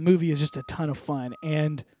fun. The movie is just a ton of fun.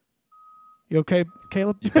 And you okay,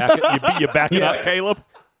 Caleb? You backing up, Caleb?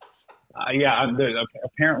 There's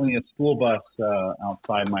apparently a school bus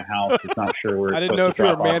outside my house. It's not sure where. I didn't know if you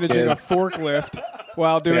were managing a forklift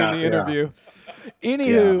while doing the interview.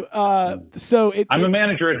 Anywho, so I'm a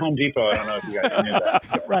manager at Home Depot. I don't know if you guys knew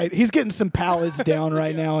that. Right, he's getting some pallets down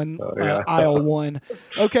right now in aisle 1.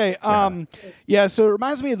 Okay, so it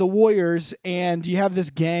reminds me of the Warriors, and you have this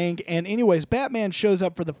gang. And anyways, Batman shows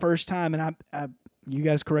up for the first time, and I you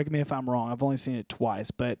guys correct me if I'm wrong. I've only seen it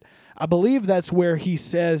twice, but I believe that's where he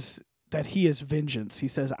says that he is vengeance. He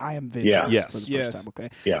says, "I am vengeance." Yes. For the first time. Okay.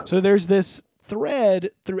 Yeah. So there's this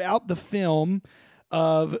thread throughout the film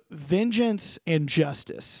of vengeance and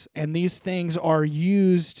justice, and these things are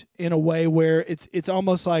used in a way where it's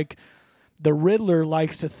almost like the Riddler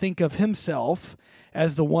likes to think of himself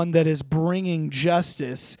as the one that is bringing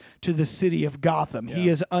justice to the city of Gotham. He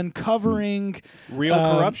is uncovering real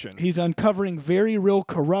corruption. He's uncovering very real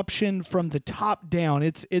corruption from the top down.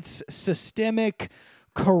 It's systemic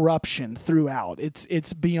corruption throughout.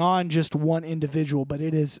 It's beyond just one individual, but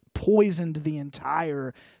it has poisoned the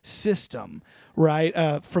entire system,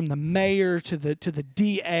 right? From the mayor to the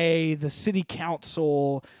DA, the city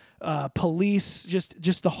council, police,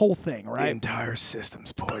 just the whole thing, right? The entire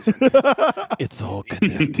system's poisoned. It's all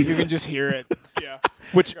connected. You can just hear it. Yeah.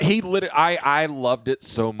 Which he literally, I loved it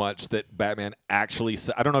so much that Batman actually,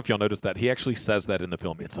 I don't know if y'all noticed that, he actually says that in the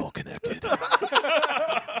film. It's all connected.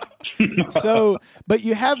 So, but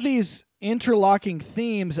you have these interlocking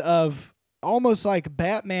themes of almost like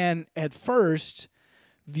Batman at first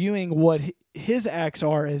viewing what his acts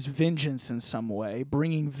are as vengeance in some way,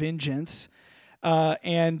 bringing vengeance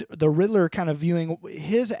and the Riddler kind of viewing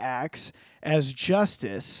his acts as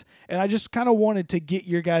justice. And I just kind of wanted to get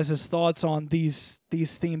your guys' thoughts on these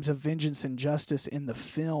themes of vengeance and justice in the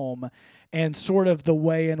film, and sort of the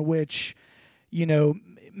way in which, you know,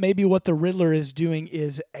 maybe what the Riddler is doing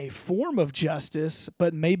is a form of justice,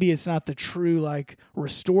 but maybe it's not the true, like,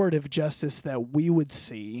 restorative justice that we would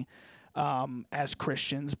see as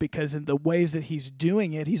Christians, because in the ways that he's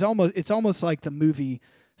doing it, it's almost like the movie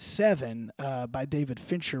Seven by David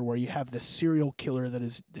Fincher, where you have this serial killer that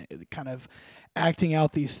is kind of acting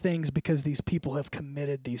out these things because these people have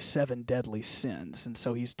committed these 7 deadly sins, and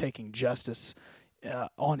so he's taking justice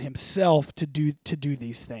on himself to do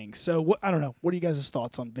these things. So I don't know. What are you guys'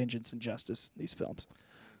 thoughts on vengeance and justice in these films?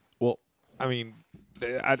 Well, I mean,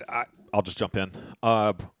 I'll just jump in.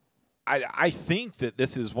 I think that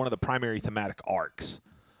this is one of the primary thematic arcs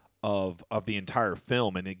of the entire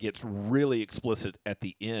film, and it gets really explicit at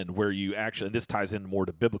the end, where you actually, and this ties in more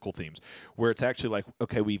to biblical themes, where it's actually like,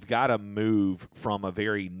 okay, we've got to move from a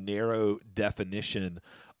very narrow definition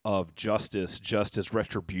of justice, just as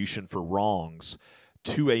retribution for wrongs,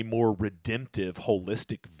 to a more redemptive,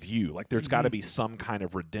 holistic view. Like, there's got to be some kind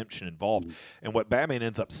of redemption involved. And what Batman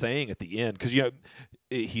ends up saying at the end, because, you know,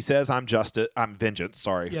 he says, I'm vengeance,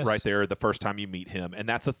 Yes. right there the first time you meet him. And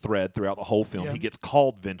that's a thread throughout the whole film. Yeah. He gets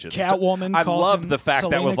called Vengeance. Catwoman I calls love him, the fact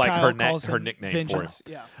Selena that was like Kyle her nickname Vengeance.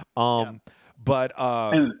 for him. Yeah. But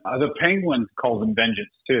and the Penguin calls him Vengeance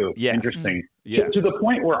too. Yes. Interesting. Yes. To the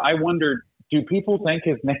point where I wondered, do people think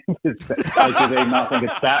his name is like, do they not think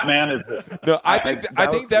it's Batman? No, I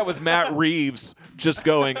think that was Matt Reeves just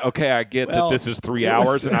going, okay, I get that this is 3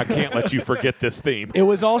 hours and I can't let you forget this theme. It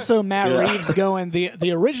was also Matt Reeves going,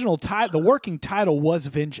 the original title, the working title was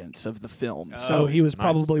Vengeance of the film. So he was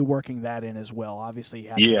probably working that in as well. Obviously, he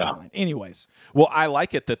had that in mind. Anyways. Well, I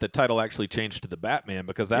like it that the title actually changed to the Batman,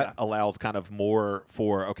 because that allows kind of more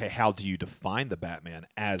for, okay, how do you define the Batman,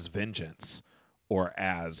 as vengeance or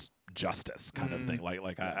as justice kind of thing.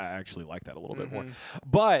 Like I actually like that a little bit more.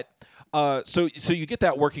 But so you get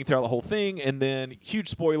that working throughout the whole thing, and then huge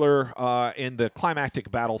spoiler, in the climactic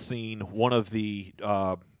battle scene, one of the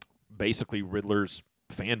basically Riddler's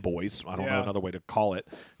fanboys, I don't know another way to call it,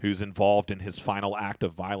 who's involved in his final act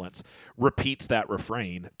of violence, repeats that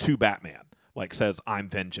refrain to Batman. Like, says, I'm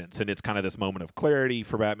vengeance. And it's kind of this moment of clarity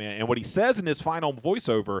for Batman. And what he says in his final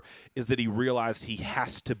voiceover is that he realized he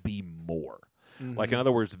has to be more. Like, in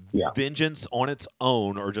other words, vengeance on its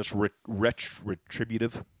own, or just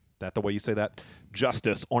retributive, that the way you say that?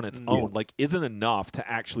 Justice on its own, like, isn't enough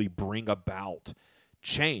to actually bring about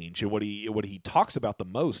change. And what he talks about the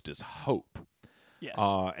most is hope. Yes.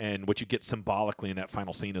 And what you get symbolically in that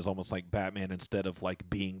final scene is almost like Batman, instead of like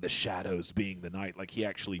being the shadows, being the night, like he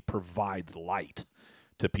actually provides light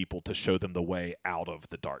to people to show them the way out of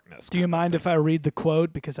the darkness. Do you mind if I read the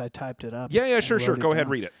quote, because I typed it up? Yeah, sure. Go ahead,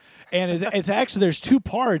 read it. And it's actually, there's 2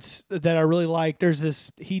 parts that I really like.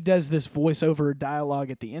 He does this voiceover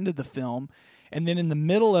dialogue at the end of the film, and then in the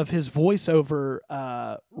middle of his voiceover,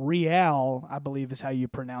 Rial, I believe is how you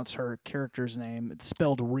pronounce her character's name. It's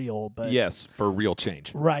spelled real, but yes, for real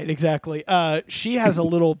change. Right, exactly. She has a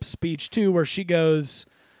little speech too, where she goes,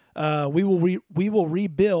 "We will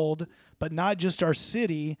rebuild, but not just our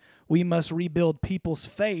city. We must rebuild people's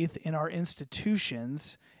faith in our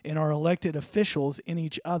institutions, in our elected officials, in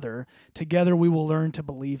each other. Together we will learn to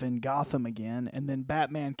believe in Gotham again." And then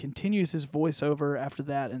Batman continues his voiceover after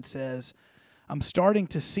that and says, "I'm starting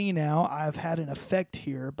to see now I've had an effect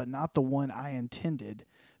here, but not the one I intended.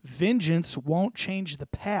 Vengeance won't change the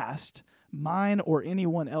past, mine or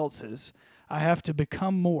anyone else's. I have to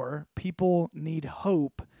become more. People need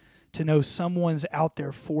hope to know someone's out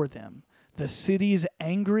there for them. The city's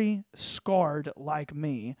angry, scarred like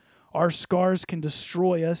me. Our scars can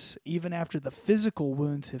destroy us even after the physical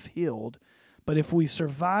wounds have healed. But if we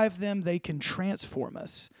survive them, they can transform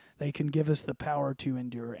us. They can give us the power to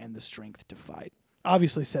endure and the strength to fight."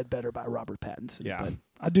 Obviously said better by Robert Pattinson. Yeah. But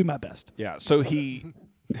I do my best. Yeah, so he...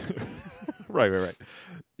 Right.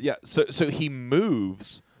 Yeah, so he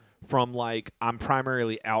moves from, like, I'm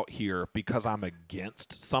primarily out here because I'm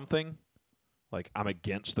against something. Like, I'm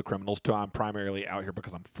against the criminals, to I'm primarily out here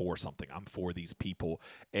because I'm for something. I'm for these people.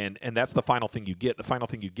 And that's the final thing you get. The final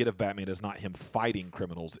thing you get of Batman is not him fighting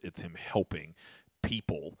criminals. It's him helping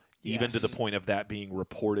people, even to the point of that being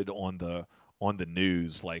reported on the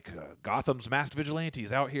news, like Gotham's masked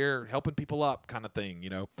vigilantes out here helping people up kind of thing, you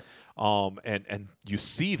know? And you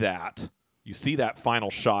see that final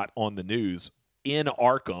shot on the news in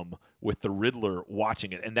Arkham with the Riddler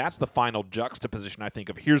watching it. And that's the final juxtaposition, I think,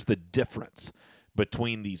 of here's the difference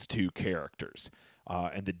between these two characters.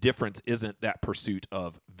 And the difference isn't that pursuit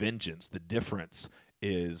of vengeance. The difference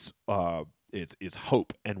is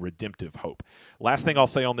hope and redemptive hope. Last thing I'll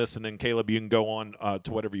say on this, and then Caleb, you can go on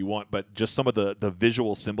to whatever you want, but just some of the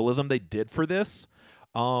visual symbolism they did for this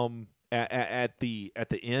at the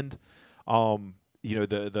end.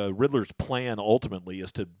 The Riddler's plan ultimately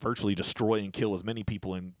is to virtually destroy and kill as many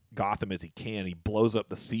people in Gotham as he can. He blows up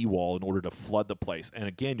the seawall in order to flood the place. And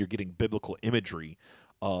again, you're getting biblical imagery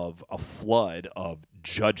of a flood of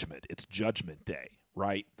judgment. It's Judgment Day,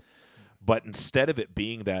 right? But instead of it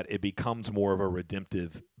being that, it becomes more of a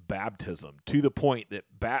redemptive baptism, to the point that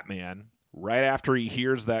Batman, right after he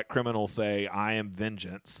hears that criminal say, "I am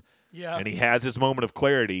vengeance," and he has his moment of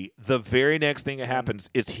clarity, the very next thing that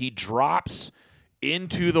happens is he drops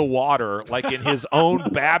into the water, like in his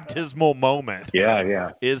own baptismal moment.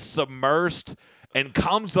 Is submersed and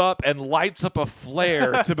comes up and lights up a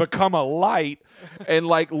flare to become a light, and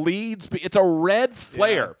leads. It's a red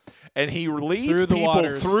flare. Yeah. And he leads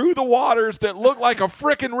people through the waters that look like a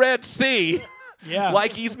frickin' Red Sea. Yeah.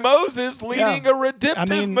 Like he's Moses leading a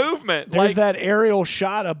redemptive movement. There's that aerial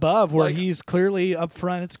shot above where he's clearly up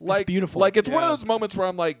front. It's beautiful. It's one of those moments where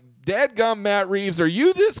I'm like, dadgum Matt Reeves, are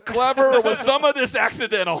you this clever or was some of this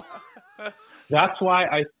accidental? That's why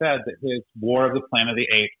I said that his War of the Planet of the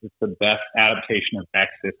Apes is the best adaptation of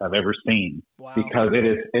Exodus I've ever seen. Wow. Because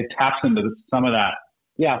it taps into some of that.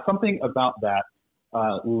 Yeah, something about that.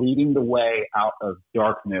 Leading the way out of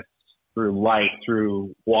darkness through light,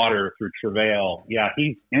 through water, through travail. Yeah,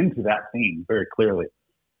 he's into that theme very clearly.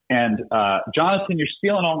 And Jonathan, you're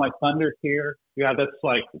stealing all my thunder here. Yeah, that's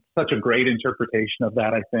such a great interpretation of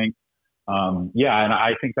that, I think. And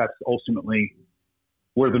I think that's ultimately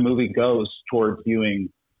where the movie goes towards viewing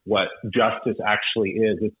what justice actually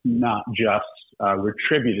is. It's not just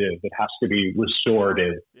retributive. It has to be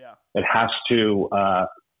restorative. Yeah. It has to,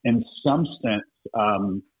 in some sense,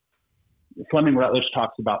 Fleming Rutledge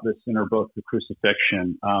talks about this in her book, The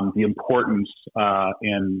Crucifixion, the importance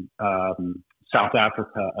in South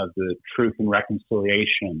Africa of the Truth and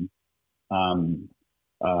Reconciliation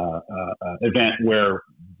event, where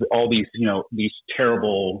all these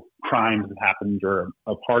terrible crimes that happened during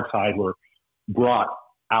apartheid were brought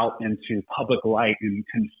out into public light and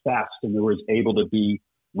confessed, and there was able to be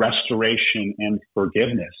restoration and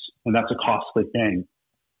forgiveness, and that's a costly thing.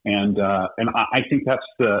 And I think that's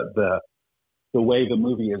the way the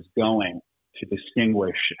movie is going to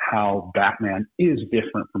distinguish how Batman is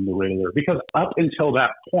different from the Riddler. Because up until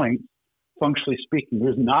that point, functionally speaking,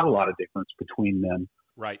 there's not a lot of difference between them.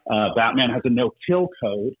 Right. Batman has a no-kill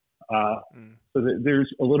code, so there's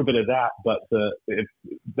a little bit of that. But it's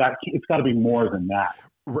got to be more than that,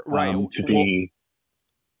 right? To be.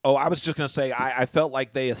 Oh, I was just going to say, I felt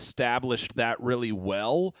like they established that really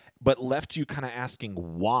well, but left you kind of asking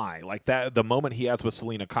why. Like that, the moment he has with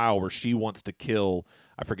Selena Kyle where she wants to kill,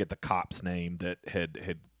 I forget the cop's name that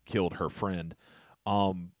had killed her friend.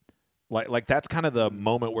 Like that's kind of the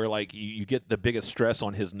moment where you get the biggest stress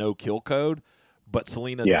on his no-kill code, but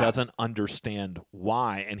Selena doesn't understand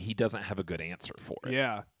why, and he doesn't have a good answer for it.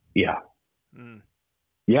 Yeah. Yeah. Mm.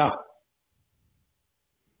 Yeah.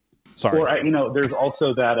 Sorry. Or, there's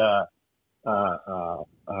also that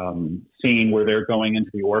scene where they're going into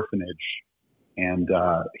the orphanage, and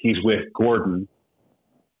he's with Gordon,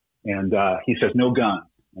 and he says, "No guns,"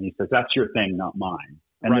 and he says, "That's your thing, not mine."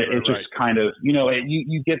 And it just kind of,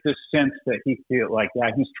 you get this sense that he feels like,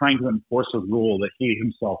 he's trying to enforce a rule that he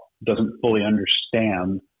himself doesn't fully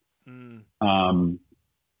understand,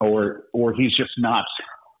 or he's just not.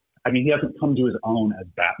 I mean, he hasn't come to his own as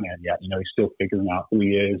Batman yet. He's still figuring out who he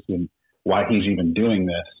is and why he's even doing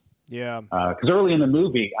this. Yeah. Because early in the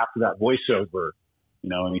movie, after that voiceover,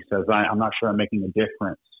 and he says, I'm not sure I'm making a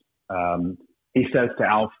difference. He says to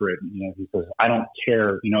Alfred, he says, I don't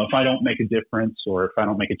care, if I don't make a difference or if I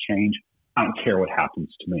don't make a change, I don't care what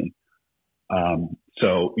happens to me.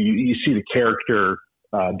 So you see the character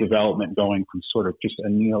development going from sort of just a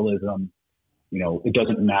nihilism, it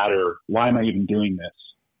doesn't matter. Why am I even doing this?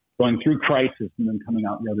 Going through crisis and then coming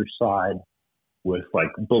out the other side with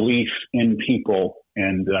belief in people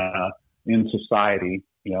and in society,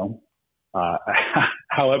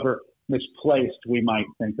 however misplaced we might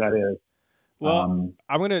think that is. Well,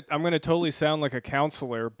 I'm gonna totally sound like a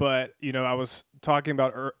counselor, but I was talking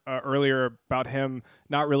about earlier about him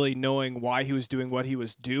not really knowing why he was doing what he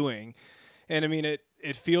was doing, and I mean it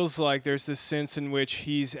feels like there's this sense in which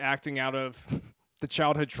he's acting out of the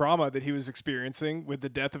childhood trauma that he was experiencing with the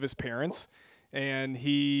death of his parents, and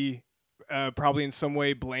he probably in some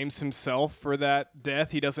way blames himself for that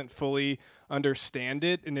death. He doesn't fully understand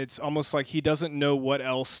it, and it's almost like he doesn't know what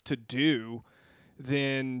else to do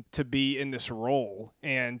than to be in this role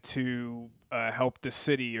and to help the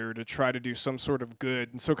city or to try to do some sort of good.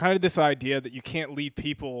 And so kind of this idea that you can't lead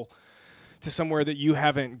people to somewhere that you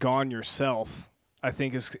haven't gone yourself, I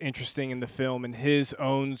think is interesting in the film, and his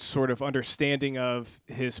own sort of understanding of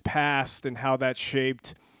his past and how that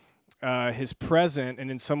shaped his present, and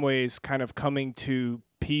in some ways kind of coming to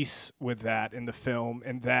peace with that in the film,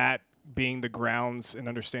 and that being the grounds and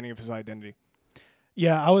understanding of his identity.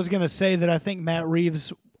 Yeah, I was going to say that I think Matt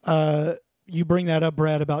Reeves, you bring that up,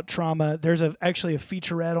 Brad, about trauma. There's actually a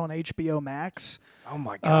featurette on HBO Max. Oh,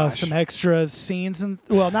 my gosh. Some extra scenes,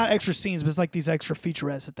 well, not extra scenes, but it's like these extra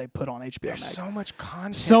featurettes that they put on HBO There's Max. so much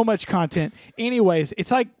content. So much content. Anyways, it's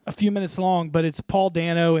like a few minutes long, but it's Paul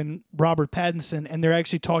Dano and Robert Pattinson, and they're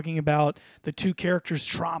actually talking about the two characters'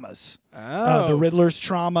 traumas. The Riddler's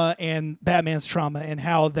trauma and Batman's trauma, and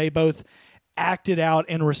how they both acted out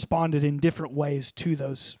and responded in different ways to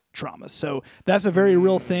those traumas. So that's a very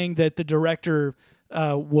real thing that the director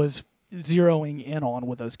was zeroing in on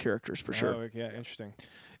with those characters for sure. Oh, yeah, interesting.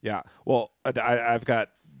 Yeah. Well, I've got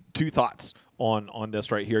two thoughts on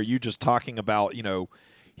this right here. You just talking about,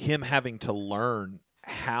 him having to learn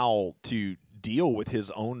how to deal with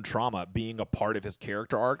his own trauma being a part of his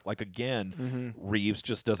character arc. Like, again, Reeves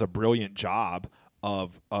just does a brilliant job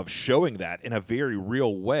of showing that in a very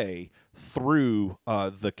real way through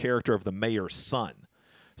the character of the mayor's son.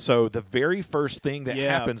 So the very first thing that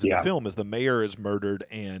happens in the film is the mayor is murdered,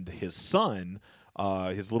 and his son,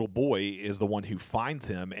 his little boy, is the one who finds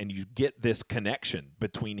him, and you get this connection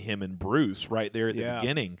between him and Bruce right there at the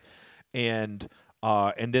beginning, and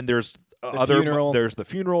then there's there's the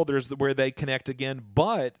funeral, there's where they connect again.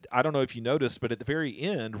 But I don't know if you noticed, but at the very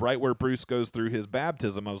end, right where Bruce goes through his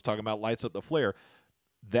baptism, I was talking about, lights up the flare.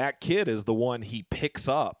 That kid is the one he picks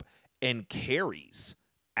up and carries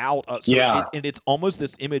out. And it's almost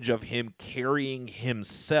this image of him carrying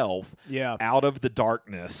himself out of the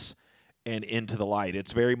darkness and into the light.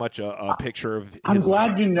 It's very much a picture of his... I'm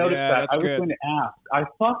glad you noticed that. I was good. going to ask. I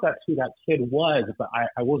thought that's who that kid was, but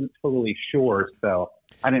I wasn't totally sure. So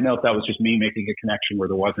I didn't know if that was just me making a connection where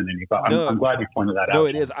there wasn't any. But I'm glad you pointed that out. No,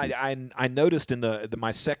 it is. I noticed in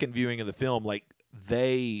my second viewing of the film, like,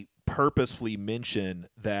 they purposefully mention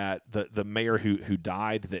that the mayor who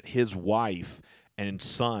died, that his wife and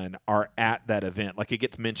son are at that event. Like, it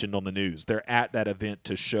gets mentioned on the news. They're at that event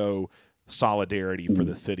to show solidarity for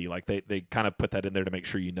the city. Like, they kind of put that in there to make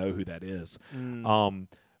sure you know who that is.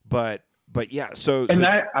 But yeah, so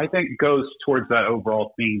that, I think, goes towards that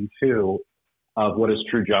overall theme too of what does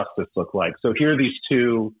true justice look like. So here are these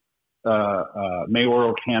two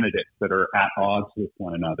mayoral candidates that are at odds with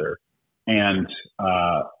one another, and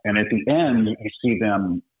at the end you see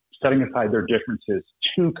them setting aside their differences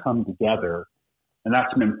to come together, and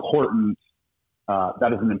that's an important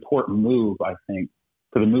move, I think,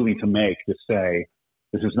 for the movie to make, to say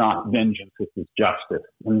this is not vengeance, this is justice,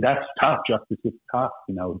 and that's tough. Justice is tough,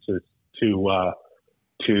 to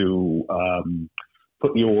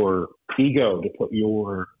put your ego, to put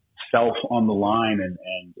yourself on the line,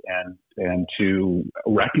 and to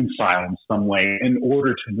reconcile in some way in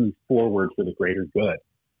order to move forward for the greater good.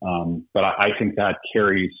 But I think that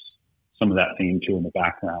carries some of that theme too in the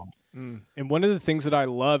background. And one of the things that I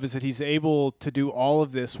love is that he's able to do all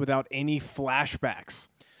of this without any flashbacks.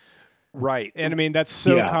 Right. And I mean, that's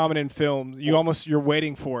so common in film. You're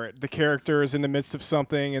waiting for it. The character is in the midst of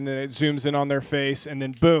something, and then it zooms in on their face, and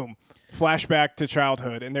then boom, flashback to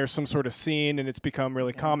childhood, and there's some sort of scene, and it's become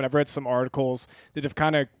really common. I've read some articles that have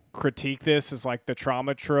kind of critiqued this as like the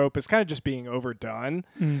trauma trope. It's kind of just being overdone,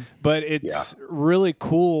 but it's really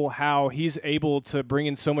cool how he's able to bring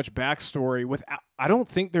in so much backstory without. I don't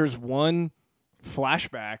think there's one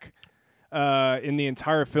flashback in the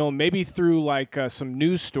entire film, maybe through like some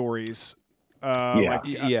news stories,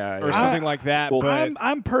 or something like that. Well, but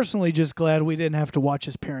I'm personally just glad we didn't have to watch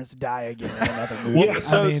his parents die again in another movie.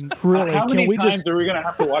 So I mean, really, how many can we times are we going to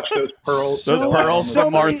have to watch those pearls?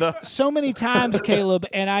 Martha. So many times, Caleb,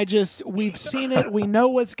 and we've seen it. We know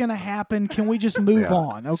what's going to happen. Can we just move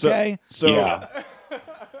on? Okay.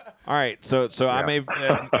 All right, so I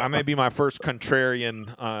may be my first contrarian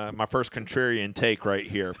take right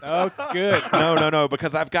here. Oh, good. No,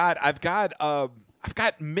 because I've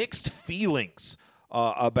got mixed feelings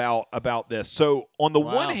about this. So on the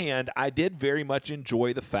one hand, I did very much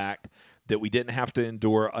enjoy the fact that we didn't have to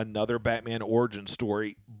endure another Batman origin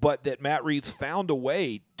story, but that Matt Reeves found a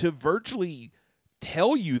way to virtually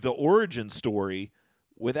tell you the origin story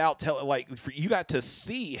without telling, you got to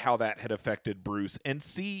see how that had affected Bruce and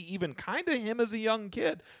see even kind of him as a young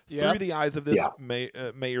kid through the eyes of this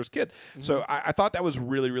mayor's kid. So I thought that was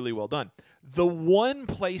really, really well done. The one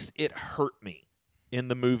place it hurt me in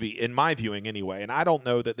the movie, in my viewing anyway. And I don't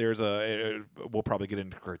know that there's we'll probably get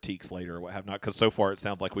into critiques later or what have not, because so far it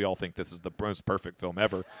sounds like we all think this is the most perfect film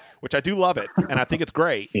ever, which I do love it, and I think it's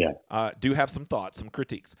great. Yeah. Do have some thoughts, some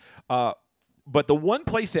critiques. But the one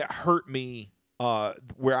place that hurt me,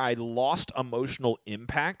 where I lost emotional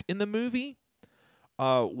impact in the movie,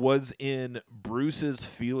 was in Bruce's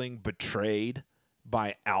feeling betrayed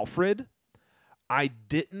by Alfred. I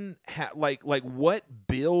didn't have like what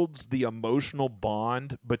builds the emotional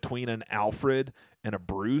bond between an Alfred and a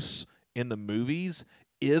Bruce in the movies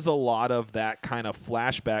is a lot of that kind of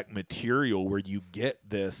flashback material where you get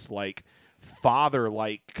this like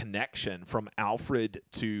father-like connection from Alfred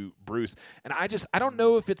to Bruce. And I don't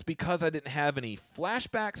know if it's because I didn't have any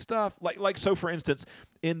flashback stuff. Like so for instance,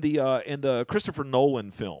 in the Christopher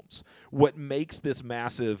Nolan films, what makes this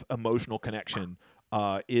massive emotional connection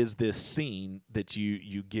is this scene that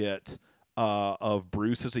you get of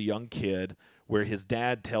Bruce as a young kid, where his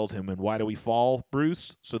dad tells him, "And why do we fall,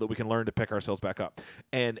 Bruce? So that we can learn to pick ourselves back up."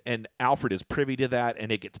 And Alfred is privy to that, and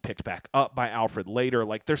it gets picked back up by Alfred later.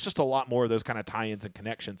 Like there's just a lot more of those kind of tie-ins and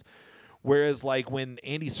connections. Whereas like when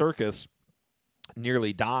Andy Serkis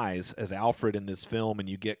nearly dies as Alfred in this film, and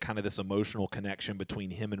you get kind of this emotional connection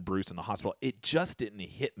between him and Bruce in the hospital, it just didn't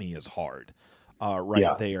hit me as hard.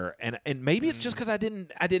 There, and maybe it's just because I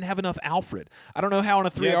didn't have enough Alfred. I don't know how in a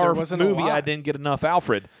 3-hour movie I didn't get enough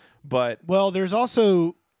Alfred, but there's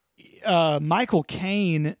also Michael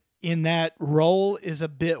Caine in that role is a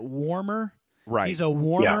bit warmer. Right, he's a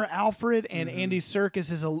warmer Alfred, and Andy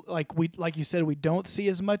Serkis is like you said, we don't see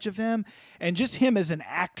as much of him, and just him as an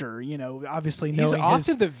actor, obviously he's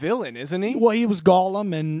often the villain, isn't he? Well, he was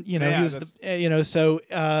Gollum, and he was so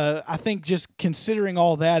I think just considering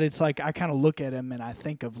all that, it's like I kind of look at him and I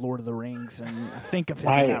think of Lord of the Rings, and I think of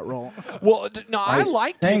him in that role. Well, no, I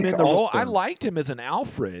liked him in the role. I liked him as an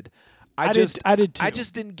Alfred. I did too. I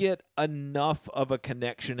just didn't get enough of a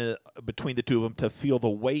connection between the two of them to feel the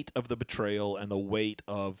weight of the betrayal and the weight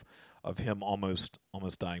of him almost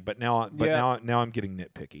dying. But now I'm getting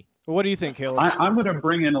nitpicky. What do you think, Caleb? I'm going to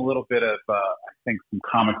bring in a little bit of I think some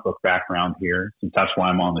comic book background here, since that's why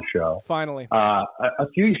I'm on the show. Finally, a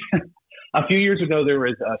few years ago, there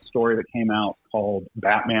was a story that came out called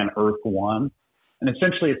Batman Earth One. And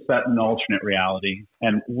essentially, it's set in an alternate reality.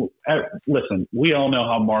 And listen, we all know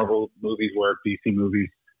how Marvel movies work, DC movies.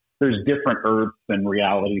 There's different Earths and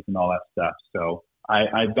realities and all that stuff. So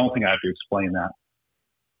I don't think I have to explain that.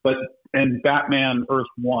 But in Batman Earth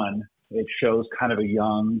 1, it shows kind of a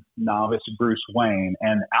young novice Bruce Wayne.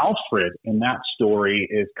 And Alfred in that story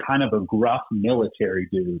is kind of a gruff military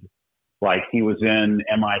dude. Like he was in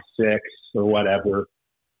MI6 or whatever.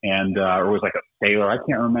 And or was like a sailor, I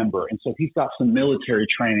can't remember. And so he's got some military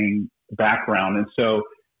training background, and so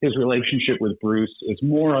his relationship with Bruce is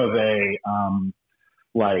more of a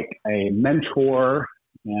like a mentor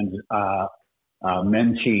and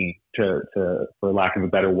mentee, to for lack of a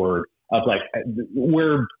better word, of like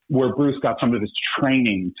where Bruce got some of this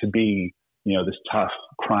training to be, this tough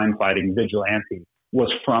crime fighting vigilante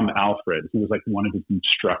was from Alfred. He was like one of his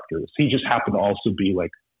instructors. He just happened to also be like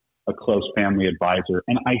a close family advisor.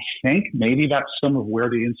 And I think maybe that's some of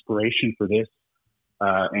where the inspiration for this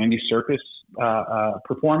Andy Serkis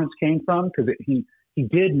performance came from, because he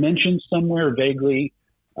did mention somewhere vaguely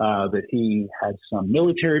that he had some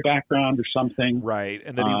military background or something. Right.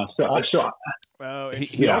 And then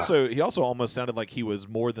he also almost sounded like he was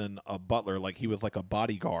more than a butler, like he was like a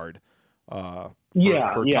bodyguard for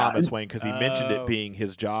Thomas Wayne, because he mentioned it being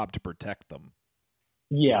his job to protect them.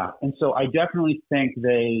 Yeah, and so I definitely think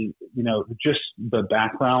they, just the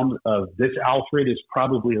background of this Alfred is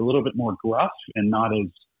probably a little bit more gruff and not as,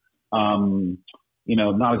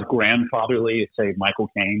 not as grandfatherly as, say, Michael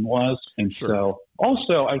Caine was. And so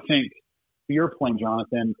also I think, to your point,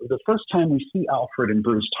 Jonathan, the first time we see Alfred and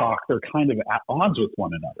Bruce talk, they're kind of at odds with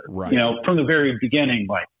one another. Right. From the very beginning,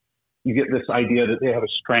 like you get this idea that they have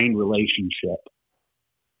a strained relationship.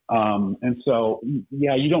 And so,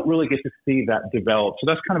 you don't really get to see that develop. So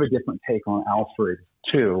that's kind of a different take on Alfred,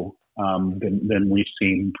 too, than we've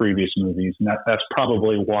seen in previous movies. And that's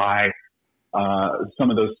probably why some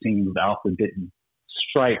of those scenes with Alfred didn't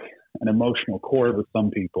strike an emotional chord with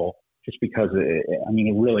some people, just because, it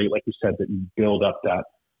really, like you said, didn't build up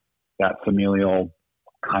that familial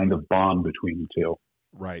kind of bond between the two.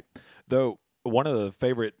 Right. Though one of the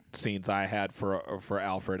favorite scenes I had for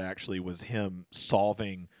Alfred actually was him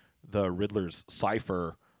solving the Riddler's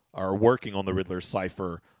cipher, or working on the Riddler's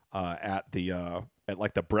cipher at the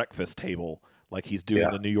breakfast table, like he's doing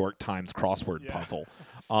the New York Times crossword puzzle.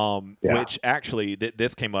 Which actually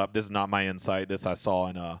this came up. This is not my insight. This I saw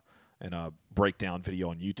in a breakdown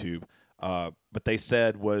video on YouTube. but they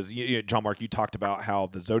said was John Mark. You talked about how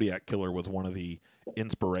the Zodiac Killer was one of the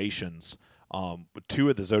inspirations. But two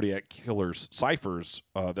of the Zodiac Killer's ciphers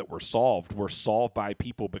that were solved by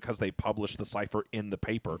people because they published the cipher in the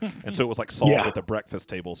paper, and so it was like solved at the breakfast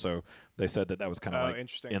table. So they said that was kind of like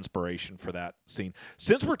inspiration for that scene.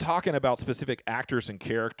 Since we're talking about specific actors and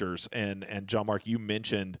characters, and John Mark, you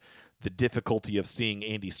mentioned the difficulty of seeing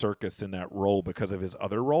Andy Serkis in that role because of his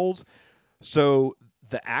other roles. So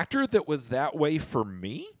the actor that was that way for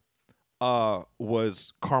me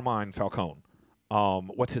was Carmine Falcone.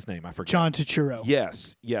 What's his name? I forget. John Turturro.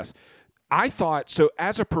 Yes. I thought, so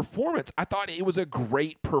as a performance, I thought it was a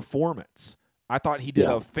great performance. I thought he did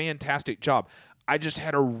a fantastic job. I just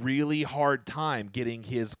had a really hard time getting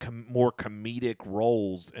his more comedic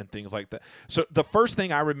roles and things like that. So the first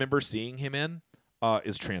thing I remember seeing him in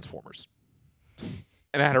is Transformers.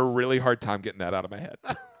 And I had a really hard time getting that out of my head.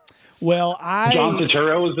 Well, John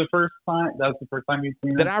Turturro was the first time. That was the first time you'd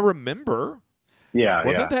seen him? That I remember. Yeah.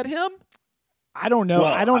 Wasn't that him? I don't know.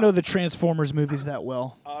 I don't know the Transformers movies that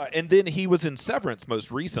well. And then he was in Severance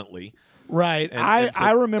most recently. Right. And so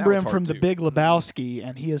I remember him hard from The too. Big Lebowski,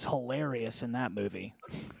 and he is hilarious in that movie.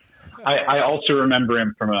 I also remember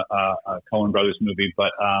him from a Coen Brothers movie,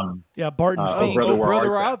 but Barton Fink. Brother, Where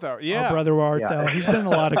Brother Art Out Thou. Yeah. Brother Where Art Yeah. Thou. He's been in a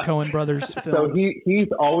lot of Coen Brothers films. So he's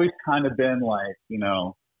always kind of been like,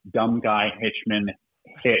 dumb guy Hitchman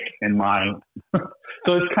hick in my.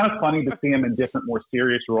 So it's kind of funny to see him in different, more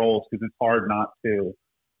serious roles because it's hard not to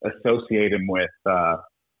associate him with. Oh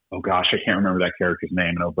gosh, I can't remember that character's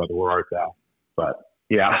name in Oh Brother Where Art Thou? But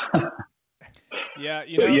yeah. Yeah,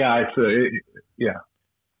 Yeah.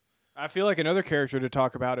 I feel like another character to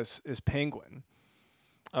talk about is Penguin.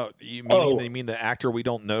 Oh, you mean the actor we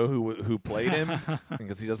don't know who played him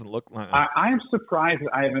because he doesn't look like. I am surprised that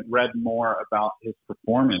I haven't read more about his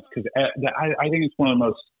performance because I think it's one of the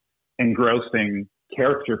most engrossing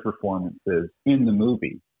character performances in the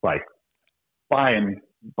movie. Like by and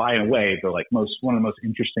away, the one of the most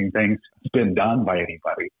interesting things that's been done by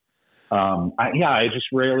anybody. I just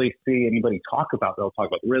rarely see anybody talk about. They'll talk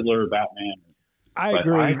about the Riddler, Batman. I But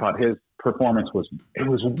agree. I thought his performance was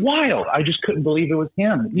wild. I just couldn't believe it was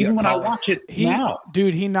him. Even when I watch it now.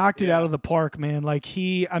 Dude, he knocked it out of the park, man.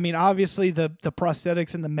 Obviously the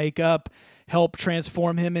prosthetics and the makeup help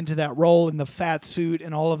transform him into that role in the fat suit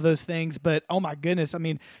and all of those things. But oh my goodness,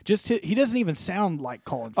 he doesn't even sound like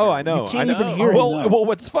Colin Farrell. Oh, I know. You can't even hear him. Well,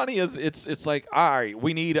 what's funny is it's like, all right,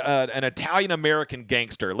 we need an Italian American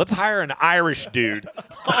gangster. Let's hire an Irish dude.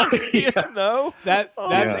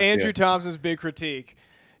 That's Andrew Thompson's big critique.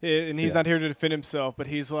 And he's not here to defend himself, but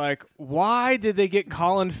he's like, why did they get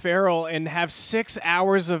Colin Farrell and have 6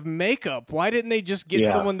 hours of makeup? Why didn't they just get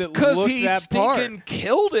someone that Because looked he that part? stinking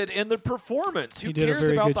killed it in the performance. Who He did a cares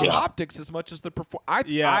very about good the job. optics as much as the performance?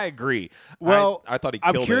 I agree. Well, I thought he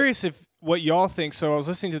killed I'm curious if what y'all think. So I was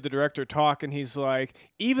listening to the director talk, and he's like,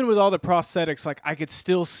 even with all the prosthetics, like I could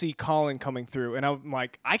still see Colin coming through, and I'm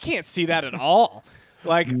like, I can't see that at all.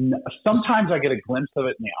 Like sometimes I get a glimpse of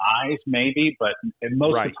it in the eyes, maybe, but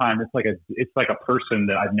most of the time it's like a person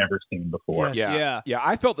that I've never seen before. Yes. Yeah.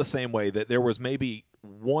 I felt the same way that there was maybe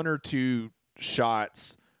one or two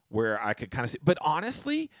shots where I could kind of see, but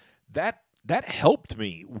honestly, that helped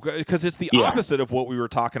me because it's the opposite of what we were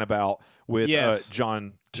talking about with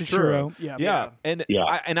John Turturro. Yeah.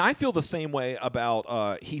 And I feel the same way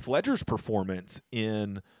about Heath Ledger's performance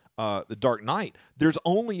in The Dark Knight. There's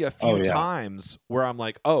only a few times where I'm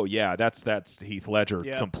like, oh yeah, that's Heath Ledger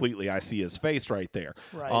completely. I see his face right there.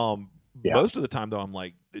 Right. Most of the time though, I'm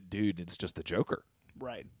like, dude, it's just the Joker.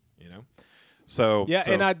 Right. So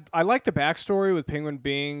and I like the backstory with Penguin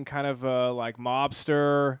being kind of like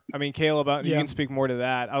mobster. I mean, Caleb, you can speak more to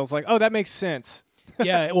that. I was like, oh, that makes sense.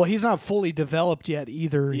 Yeah, well, he's not fully developed yet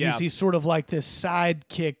either. Yeah. He's sort of like this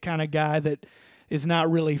sidekick kind of guy that is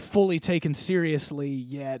not really fully taken seriously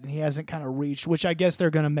yet, and he hasn't kind of reached, which I guess they're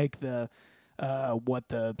going to make the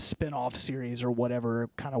spin-off series or whatever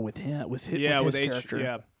kind of with him, with his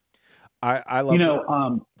character. I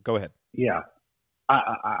love go ahead. Yeah.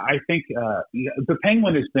 I think the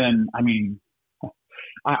Penguin has been,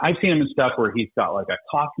 I've seen him in stuff where he's got like a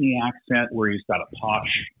Cockney accent, where he's got a posh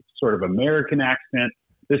sort of American accent.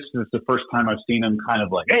 This is the first time I've seen him kind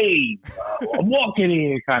of like, hey, I'm walking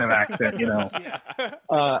here kind of accent,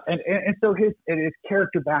 and so his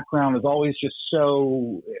character background is always just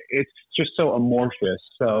it's just so amorphous.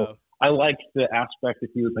 So I liked the aspect that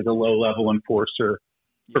he was like a low-level enforcer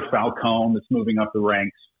for Falcone that's moving up the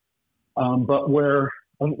ranks. But where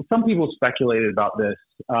some people speculated about this,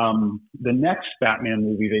 the next Batman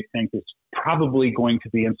movie they think is probably going to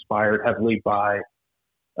be inspired heavily by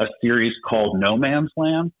a series called No Man's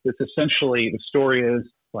Land. It's essentially, the story is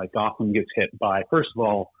like Gotham gets hit by, first of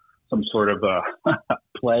all, some sort of a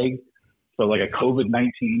plague, so like a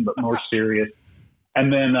COVID-19, but more serious.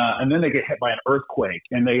 And then they get hit by an earthquake,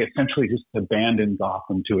 and they essentially just abandon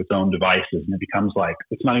Gotham to its own devices, and it becomes like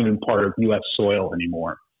it's not even part of U.S. soil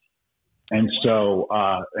anymore. And so,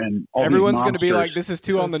 and all everyone's going to be like, "This is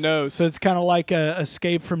too on the nose." So it's kind of like a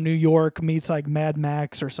Escape from New York meets like Mad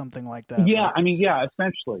Max or something like that. Yeah, I mean, yeah,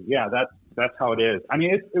 essentially, yeah, that's how it is. I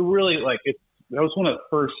mean, it really like that was one of the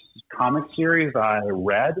first comic series I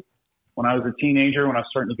read when I was a teenager, when I was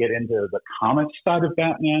starting to get into the comic side of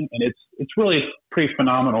Batman, and it's really a pretty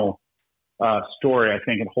phenomenal story. I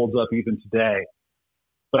think it holds up even today.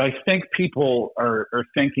 But I think people are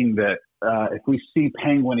thinking that if we see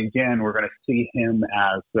Penguin again, we're going to see him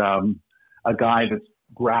as a guy that's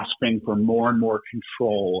grasping for more and more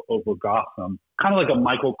control over Gotham, kind of like a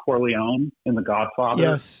Michael Corleone in The Godfather,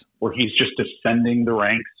 yes, where he's just ascending the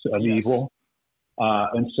ranks of evil.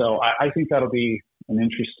 And so I think that'll be an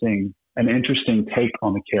interesting take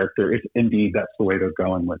on the character, if indeed that's the way they're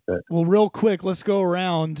going with it. Well, real quick, let's go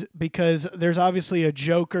around, because there's obviously a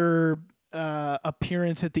Joker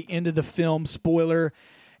appearance at the end of the film, spoiler.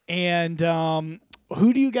 And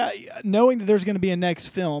who do you got, knowing that there's going to be a next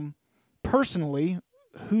film, personally,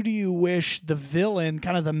 who do you wish the villain,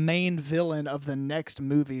 kind of the main villain of the next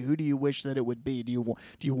movie, who do you wish that it would be? Do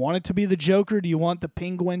you want it to be the Joker? Do you want the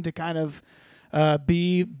Penguin to kind of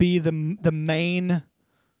be the main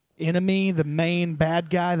enemy, the main bad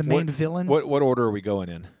guy, the main villain? What order are we going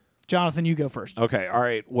in? Jonathan, you go first. Okay, all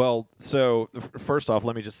right. Well, so first off,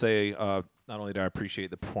 let me just say, not only do I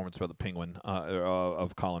appreciate the performance by the Penguin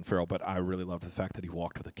of Colin Farrell, but I really love the fact that he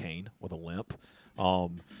walked with a cane, with a limp.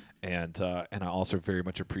 And I also very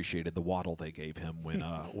much appreciated the waddle they gave him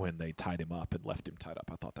when they tied him up and left him tied up.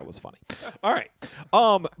 I thought that was funny. All right.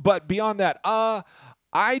 But beyond that,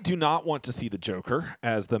 I do not want to see the Joker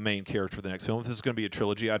as the main character for the next film. If this is going to be a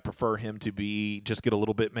trilogy, I'd prefer him to just get a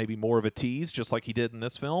little bit, maybe more of a tease, just like he did in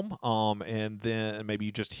this film. And then maybe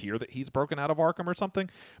you just hear that he's broken out of Arkham or something.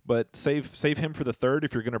 But save him for the third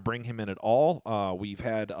if you're going to bring him in at all. We've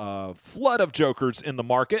had a flood of Jokers in the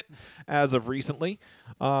market as of recently.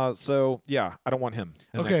 So, yeah, I don't want him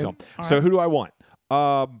in the next film. So who do I want?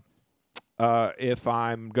 If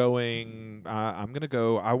I'm going, I'm going to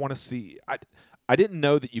go, I want to see... I didn't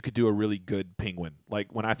know that you could do a really good Penguin.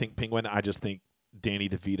 Like, when I think Penguin, I just think Danny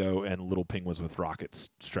DeVito and little penguins with rockets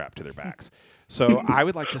strapped to their backs. So I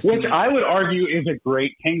would like to see... Which I would argue is a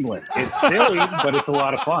great Penguin. It's silly, but it's a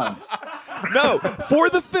lot of fun. No, for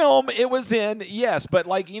the film, it was in, yes, but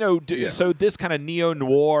like, so this kind of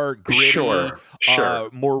neo-noir, gritty, sure.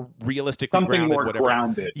 more realistically something grounded, more whatever.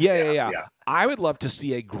 Grounded. Yeah. I would love to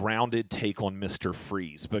see a grounded take on Mr.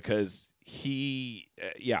 Freeze, because I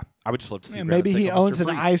would just love to see. Maybe he owns an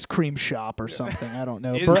Freeze. ice cream shop or something. I don't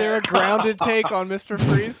know. Is there a grounded take on Mr.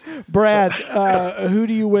 Freeze? Brad, who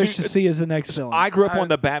do you wish to see as the next villain? I grew up on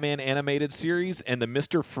the Batman animated series, and the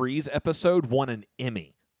Mr. Freeze episode won an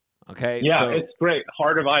Emmy. Okay. Yeah, so, it's great.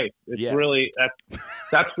 Heart of Ice. It's really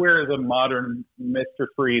that's where the modern Mr.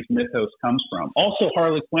 Freeze mythos comes from. Also,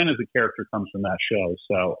 Harley Quinn as a character comes from that show.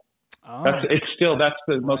 So that's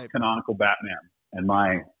the most canonical Batman in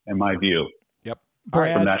my view. Yep.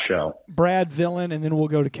 Brad, from that show. Brad, villain, and then we'll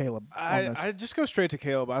go to Caleb. I just go straight to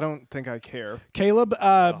Caleb. I don't think I care. Caleb,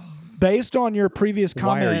 based on your previous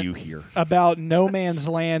comment why are you here? About No Man's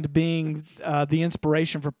Land being the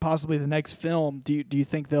inspiration for possibly the next film, do you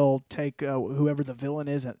think they'll take whoever the villain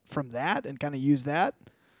is from that and kind of use that?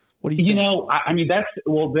 What do you think?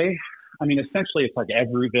 Essentially it's like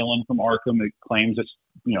every villain from Arkham that claims it's,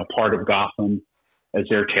 part of Gotham as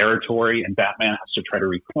their territory, and Batman has to try to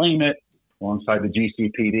reclaim it alongside the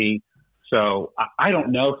GCPD. So I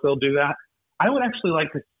don't know if they'll do that. I would actually like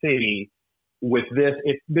to see with this,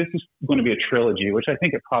 if this is going to be a trilogy, which I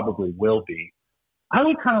think it probably will be, I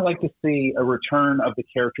would kind of like to see a return of the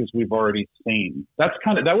characters we've already seen. That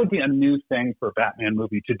would be a new thing for a Batman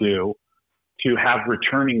movie to do, to have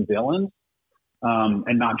returning villains,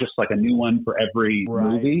 and not just like a new one for every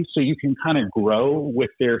movie. So you can kind of grow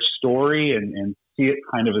with their story and see it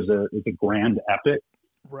kind of as a grand epic.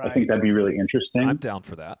 Right. I think that'd be really interesting. I'm down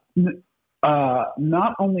for that.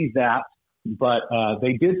 Not only that, but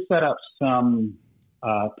they did set up some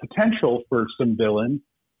potential for some villains.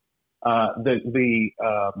 The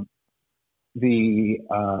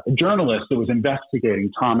journalist that was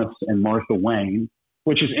investigating Thomas and Martha Wayne,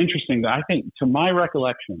 which is interesting. I think, to my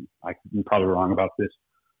recollection, I'm probably wrong about this,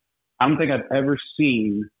 I don't think I've ever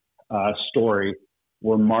seen a story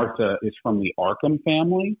where Martha is from the Arkham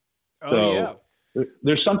family. Oh, yeah.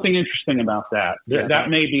 there's something interesting about that. Yeah, that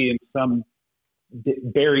may be in some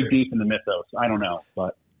very deep in the mythos. I don't know,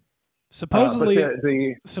 but Supposedly, but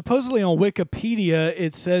supposedly on Wikipedia,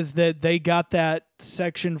 it says that they got that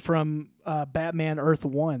section from Batman Earth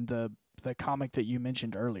One, the comic that you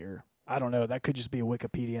mentioned earlier. I don't know. That could just be a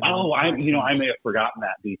Wikipedia. I may have forgotten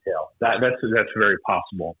that detail. That's very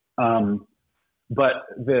possible. But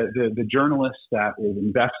the journalist that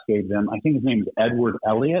investigated them, I think his name is Edward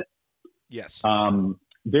Elliot. Yes.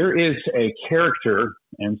 There is a character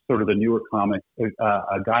in sort of the newer comics,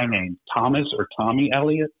 a guy named Thomas or Tommy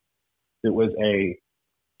Elliot. That was a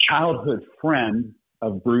childhood friend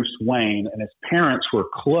of Bruce Wayne, and his parents were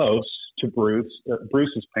close to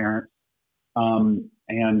Bruce's parents. And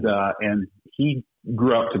he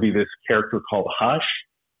grew up to be this character called Hush.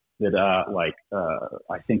 That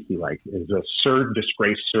I think he is a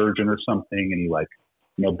disgraced surgeon or something, and he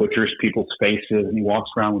butchers people's faces, and he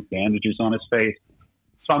walks around with bandages on his face.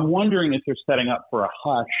 So I'm wondering if they're setting up for a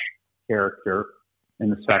Hush character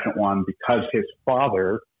in the second one because his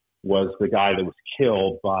father was the guy that was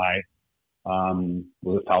killed by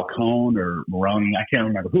was it Falcone or Maroni? I can't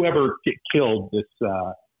remember. Whoever killed this.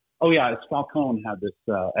 It's Falcone had this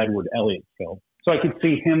Edward Elliot killed. So I could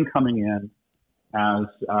see him coming in as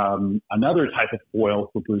another type of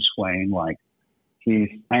foil for Bruce Wayne, like he's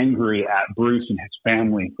angry at Bruce and his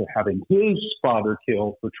family for having his father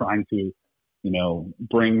killed for trying to,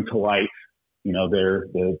 bring to life,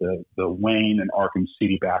 the Wayne and Arkham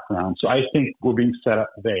City background. So I think we're being set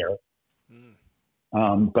up there,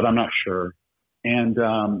 but I'm not sure. And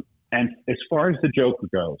as far as the Joker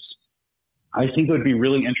goes, I think it would be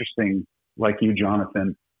really interesting, like you,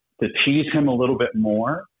 Jonathan, to tease him a little bit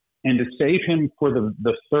more and to save him for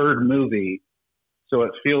the third movie. So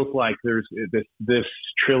it feels like there's this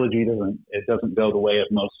trilogy doesn't go the way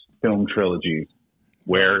of most film trilogies,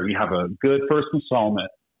 where you have a good first installment,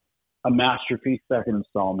 a masterpiece second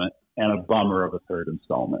installment, and a bummer of a third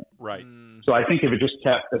installment. Right. So I think if it just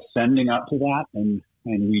kept ascending up to that and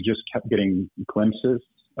we just kept getting glimpses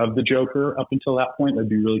of the Joker up until that point, that'd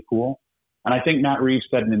be really cool. And I think Matt Reeves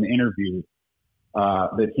said in an interview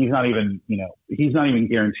that he's not even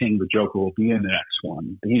guaranteeing the Joker will be in the next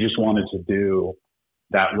one. He just wanted to do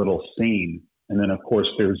that little scene. And then of course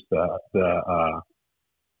there's the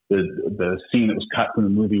scene that was cut from the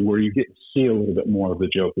movie where you get to see a little bit more of the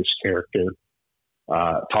Joker's character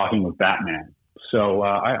talking with Batman. So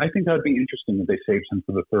I think that would be interesting if they saved him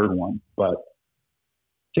for the third one. But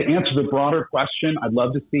to answer the broader question, I'd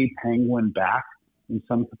love to see Penguin back in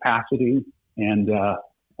some capacity, and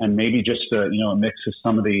maybe just a mix of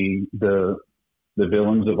some of the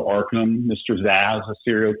villains of Arkham, Mr. Zaz, a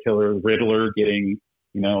serial killer, Riddler getting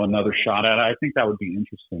another shot at it. I think that would be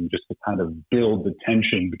interesting, just to kind of build the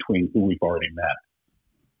tension between who we've already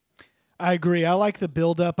met. I agree. I like the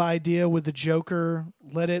build-up idea with the Joker.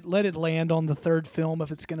 Let it land on the third film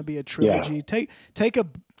if it's going to be a trilogy. Yeah.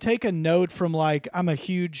 Take a note from I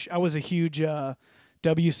was a huge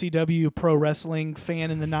WCW pro wrestling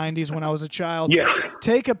fan in the 90s when I was a child. Yeah.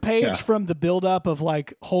 Take a page from the build-up of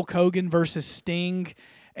Hulk Hogan versus Sting.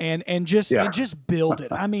 And just build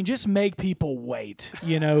it. I mean, just make people wait,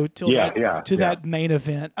 till that main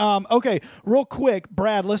event. Okay, real quick,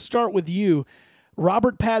 Brad, let's start with you.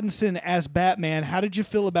 Robert Pattinson as Batman. How did you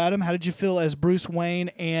feel about him? How did you feel as Bruce Wayne?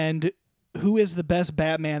 And who is the best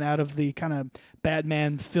Batman out of the kind of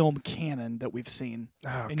Batman film canon that we've seen,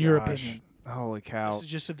 in your opinion? Holy cow. This is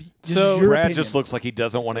just so your Brad opinion. just looks like he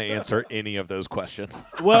doesn't want to answer any of those questions.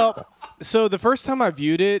 Well, so the first time I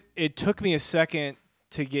viewed it, it took me a second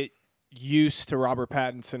to get used to Robert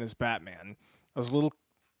Pattinson as Batman. I was a little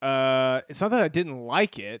it's not that I didn't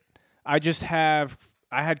like it. I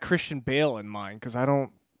had Christian Bale in mind because I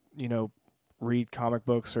don't, read comic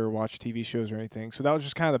books or watch TV shows or anything. So that was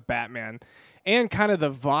just kind of the Batman and kind of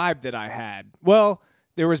the vibe that I had. Well,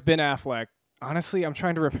 there was Ben Affleck. Honestly, I'm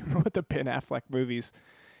trying to remember what the Ben Affleck movies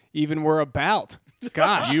even were about.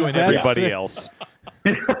 Gosh, you and everybody else.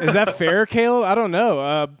 Is that fair, Caleb? I don't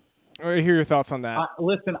know. I hear your thoughts on that.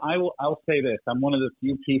 Listen, I'll say this. I'm one of the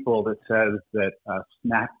few people that says that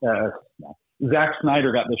Zack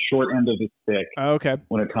Snyder got the short end of the stick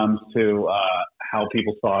when it comes to how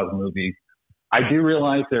people saw his movies. I do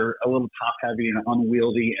realize they're a little top-heavy and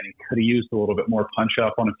unwieldy, and he could have used a little bit more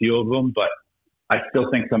punch-up on a few of them, but I still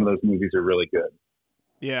think some of those movies are really good.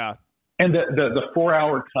 Yeah. And the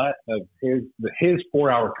 4-hour cut of his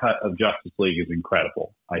 4-hour cut of Justice League is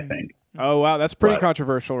incredible, I think. Oh, wow. That's pretty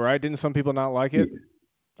controversial, right? Didn't some people not like it?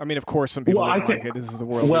 I mean, of course, some people didn't like it. This is the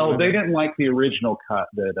world. Well, they didn't like the original cut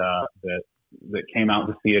that came out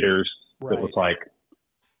in the theaters. Right. That was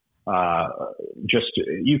just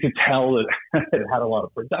you could tell that it had a lot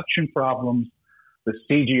of production problems. The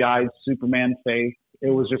CGI Superman face.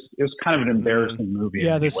 It was kind of an embarrassing movie.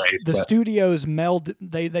 Yeah, in many ways, the studios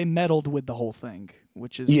they meddled with the whole thing,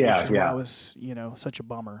 which is why it was such a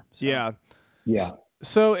bummer. So. Yeah.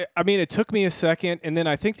 So I mean, it took me a second, and then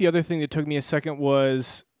I think the other thing that took me a second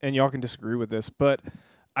was, and y'all can disagree with this, but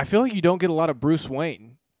I feel like you don't get a lot of Bruce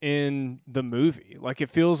Wayne in the movie. Like it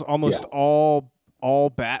feels almost all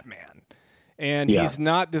Batman. And he's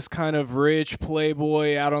not this kind of rich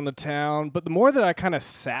playboy out on the town. But the more that I kind of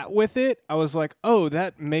sat with it, I was like, oh,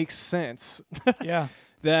 that makes sense. Yeah.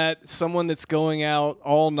 That someone that's going out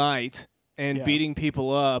all night and beating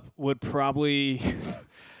people up would probably,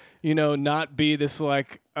 not be this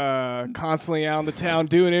like constantly out in the town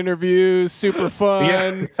doing interviews, super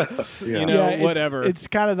fun, whatever. It's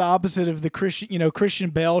kind of the opposite of the Christian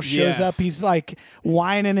Bale shows up. He's like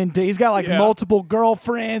whining and he's got like multiple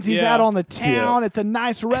girlfriends. He's out on the town at the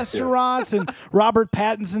nice restaurants, and Robert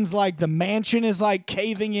Pattinson's like the mansion is like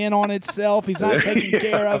caving in on itself. He's not taking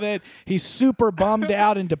care of it. He's super bummed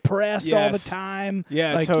out and depressed all the time.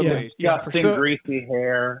 Yeah, like, totally. Greasy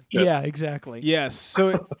hair. Yeah, exactly. Yes.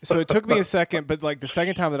 So it took me a second, but like the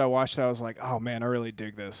second time that I watched it, I was like, oh man, I really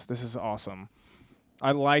dig this. This is awesome.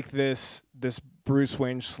 I like this Bruce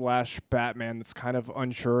Wayne / Batman that's kind of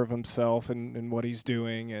unsure of himself and what he's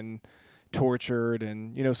doing and tortured.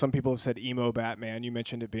 And, some people have said emo Batman. You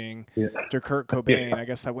mentioned it being to Kurt Cobain. I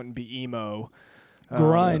guess that wouldn't be emo.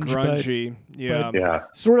 Grungy.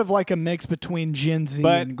 But sort of like a mix between Gen Z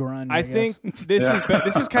and grunge. I think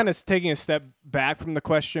this is kind of taking a step back from the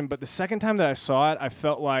question, but the second time that I saw it, I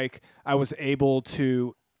felt like I was able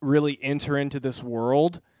to really enter into this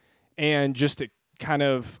world and just to kind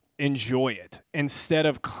of enjoy it instead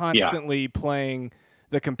of constantly playing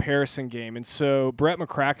the comparison game. And so Brett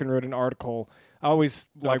McCracken wrote an article. I always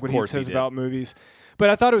like what he says about movies. But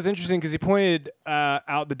I thought it was interesting because he pointed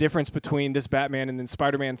out the difference between this Batman and then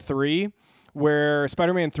Spider-Man 3, where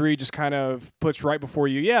Spider-Man 3 just kind of puts right before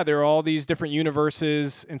you, there are all these different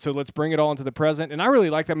universes, and so let's bring it all into the present. And I really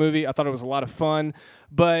liked that movie. I thought it was a lot of fun.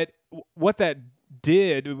 But what that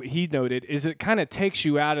did, he noted, is it kind of takes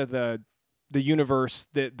you out of the universe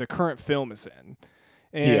that the current film is in.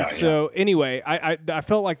 And anyway, I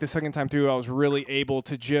felt like the second time through, I was really able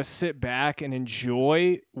to just sit back and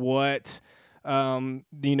enjoy what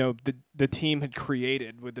the team had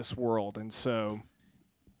created with this world. And so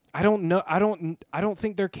I don't know. I don't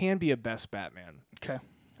think there can be a best Batman. Okay.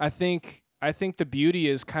 I think the beauty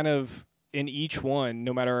is kind of in each one,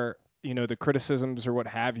 no matter, the criticisms or what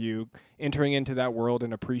have you, entering into that world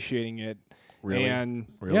and appreciating it. Really? And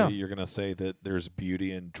really, you're going to say that there's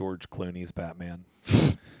beauty in George Clooney's Batman?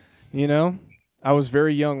 I was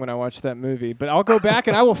very young when I watched that movie, but I'll go back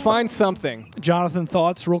and I will find something. Jonathan,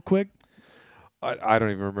 thoughts real quick? I don't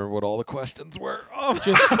even remember what all the questions were. Oh.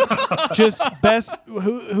 Just best.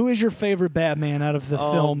 Who is your favorite Batman out of the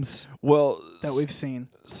films? That we've seen.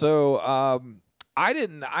 So I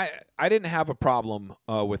didn't have a problem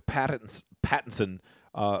with Pattinson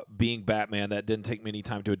being Batman. That didn't take me any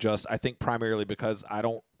time to adjust. I think primarily because I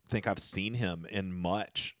don't think I've seen him in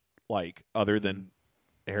much like other than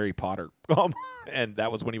Harry Potter, and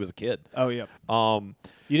that was when he was a kid. Oh yeah.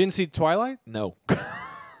 You didn't see Twilight? No.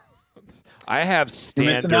 I have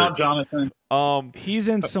standards. Out, Jonathan. He's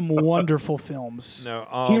in some wonderful films.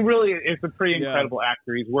 No, he really is a pretty incredible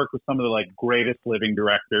actor. He's worked with some of the greatest living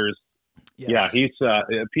directors. Yes. Yeah,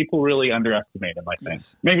 he's people really underestimate him. I think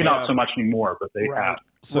maybe not so much anymore, but they have.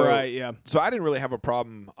 So I didn't really have a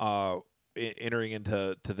problem entering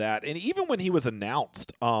into that, and even when he was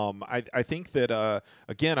announced, I think that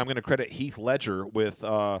again I'm going to credit Heath Ledger with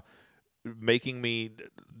making me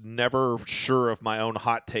never sure of my own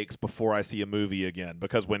hot takes before I see a movie again.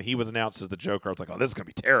 Because when he was announced as the Joker, I was like, oh, this is going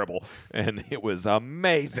to be terrible. And it was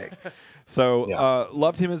amazing. So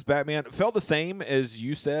loved him as Batman. Felt the same as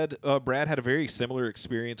you said. Brad had a very similar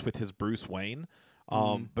experience with his Bruce Wayne.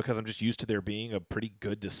 Because I'm just used to there being a pretty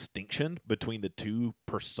good distinction between the two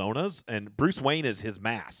personas. And Bruce Wayne is his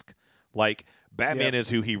mask. Like, Batman is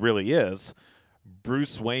who he really is.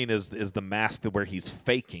 Bruce Wayne is the mask where he's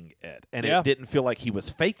faking it, and it didn't feel like he was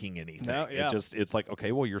faking anything. No, it's like,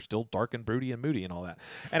 okay, well, you're still dark and broody and moody and all that.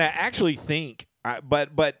 And I actually think, but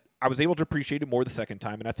I was able to appreciate it more the second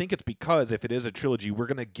time, and I think it's because if it is a trilogy, we're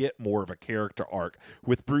going to get more of a character arc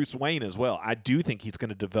with Bruce Wayne as well. I do think he's going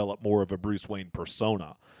to develop more of a Bruce Wayne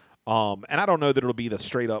persona. And I don't know that it'll be the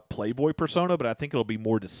straight-up Playboy persona, but I think it'll be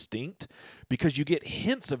more distinct because you get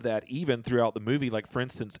hints of that even throughout the movie. Like, for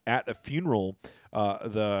instance, at the funeral,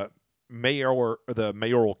 the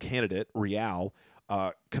mayoral candidate, Real,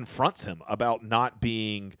 confronts him about not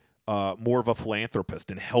being more of a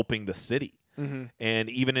philanthropist and helping the city. Mm-hmm. And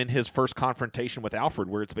even in his first confrontation with Alfred,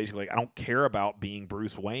 where it's basically like, I don't care about being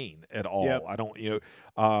Bruce Wayne at all. Yep. I don't,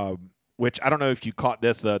 which I don't know if you caught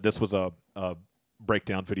this. This was a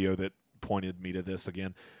breakdown video that pointed me to this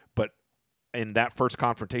again. But in that first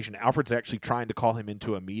confrontation, Alfred's actually trying to call him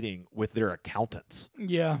into a meeting with their accountants.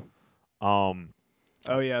 Yeah. Oh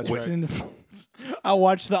yeah, that's right. I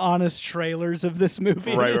watched the honest trailers of this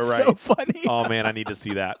movie. Right, it's right. so funny. Oh man, I need to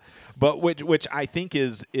see that. But which I think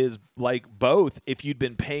is like both. If you'd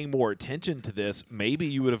been paying more attention to this, maybe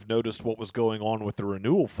you would have noticed what was going on with the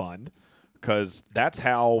renewal fund, because that's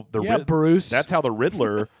how the Bruce. That's how the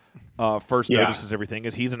Riddler first Yeah. notices everything.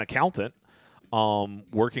 Is he's an accountant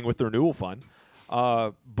working with the renewal fund.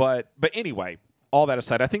 But anyway, all that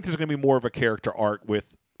aside, I think there's going to be more of a character arc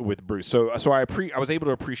with Bruce. So I was able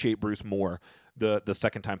to appreciate Bruce more the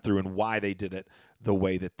second time through, and why they did it the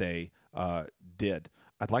way that they did.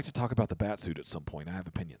 I'd like to talk about the Batsuit at some point. I have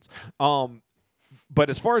opinions. But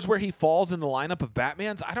as far as where he falls in the lineup of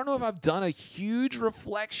Batmans, I don't know if I've done a huge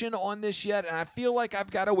reflection on this yet, and I feel like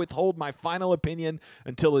I've got to withhold my final opinion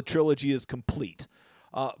until the trilogy is complete.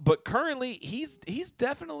 But currently, he's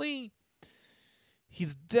definitely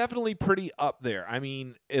pretty up there. I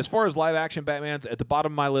mean, as far as live-action Batmans, at the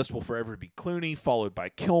bottom of my list will forever be Clooney, followed by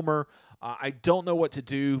Kilmer. I don't know what to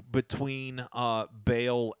do between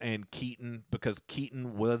Bale and Keaton, because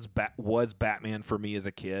Keaton was Batman for me as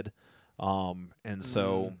a kid, and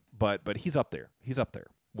so, but he's up there. He's up there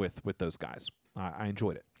with those guys. I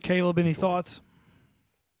enjoyed it. Caleb, any thoughts?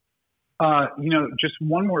 Just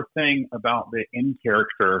one more thing about the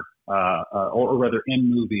in-character, or rather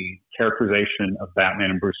in-movie characterization of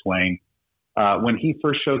Batman and Bruce Wayne. When he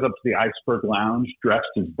first shows up to the Iceberg Lounge dressed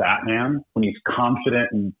as Batman, when he's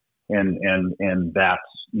confident and that's,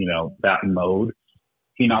 that mode,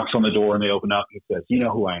 he knocks on the door and they open up. He says, "You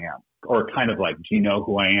know who I am," or kind of like, "Do you know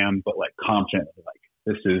who I am?" But like confident, like,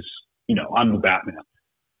 this is, I'm the Batman.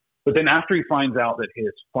 But then after he finds out that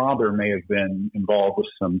his father may have been involved with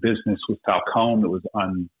some business with Falcone that was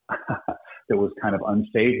that was kind of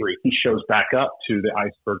unsavory, he shows back up to the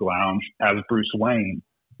Iceberg Lounge as Bruce Wayne,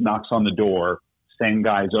 knocks on the door, same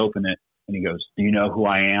guys open it, and he goes, "Do you know who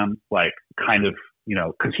I am?" Like, kind of,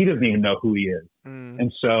 because he doesn't even know who he is.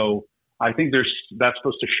 And so I think that's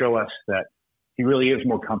supposed to show us that he really is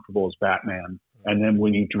more comfortable as Batman. And then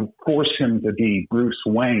when you force him to be Bruce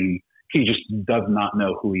Wayne, he just does not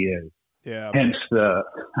know who he is. Yeah. Hence the,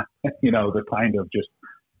 the kind of just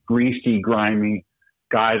greasy, grimy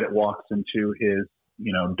guy that walks into his,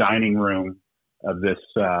 dining room of this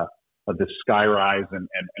skyrise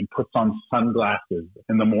and puts on sunglasses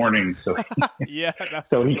in the morning so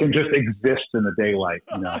so he can just exist in the daylight.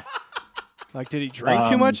 Like, did he drink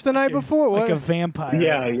too much the night before? What? Like a vampire.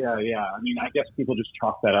 Yeah. I mean, I guess people just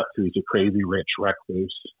chalk that up to he's a crazy rich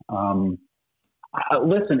recluse.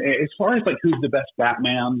 Listen, as far as like who's the best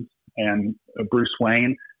Batman and Bruce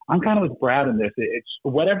Wayne, I'm kind of with Brad in this. It's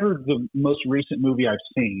whatever the most recent movie I've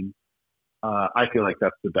seen. I feel like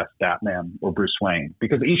that's the best Batman or Bruce Wayne,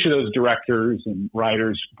 because each of those directors and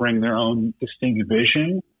writers bring their own distinct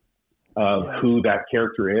vision of who that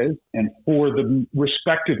character is. And for the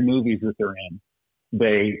respective movies that they're in,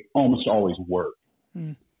 they almost always work.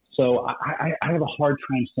 So I have a hard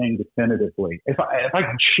time saying definitively. If I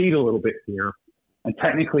could cheat a little bit here, and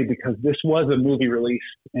technically because this was a movie released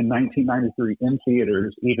in 1993 in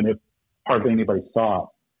theaters, even if hardly anybody saw it,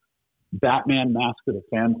 Batman Mask of the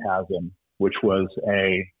Phantasm, which was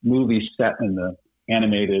a movie set in the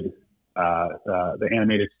animated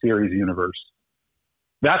series universe.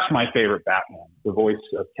 That's my favorite Batman. The voice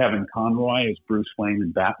of Kevin Conroy as Bruce Wayne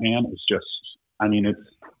and Batman is just,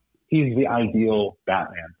 he's the ideal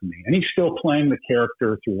Batman to me. And he's still playing the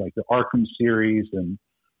character through like the Arkham series. And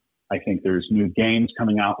I think there's new games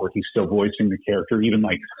coming out where he's still voicing the character, even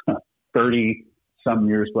like 30 some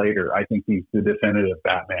years later. I think he's the definitive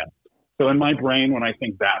Batman. So in my brain, when I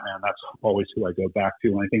think Batman, that's always who I go back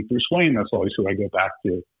to. When I think Bruce Wayne, that's always who I go back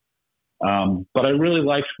to. But I really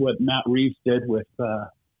liked what Matt Reeves did with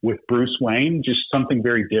Bruce Wayne, just something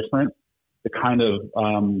very different. The kind of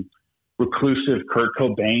reclusive Kurt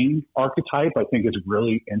Cobain archetype, I think, is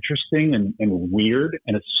really interesting and weird,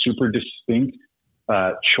 and it's super distinct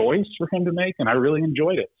choice for him to make, and I really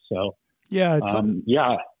enjoyed it. So yeah, it's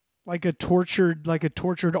like a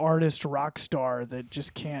tortured artist rock star that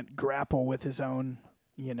just can't grapple with his own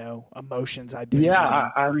emotions. I think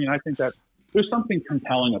that there's something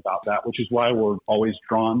compelling about that, which is why we're always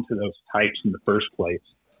drawn to those types in the first place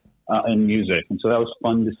in music. And so that was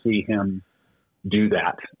fun to see him do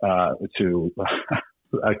that to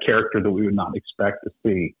a character that we would not expect to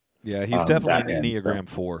see. Yeah, he's definitely Batman, an Enneagram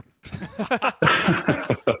 4.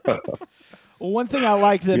 Well, one thing I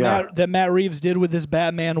liked that Yeah. Matt Reeves did with this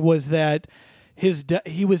Batman was that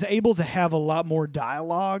he was able to have a lot more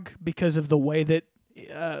dialogue because of the way that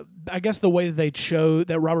I guess the way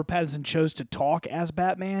that Robert Pattinson chose to talk as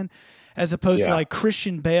Batman, as opposed to Yeah. like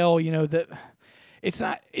Christian Bale. That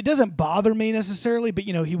it doesn't bother me necessarily, but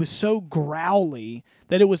he was so growly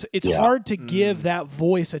that it's Yeah. hard to give that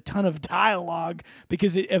voice a ton of dialogue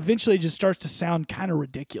because it eventually just starts to sound kind of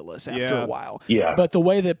ridiculous after Yeah. a while. Yeah. But the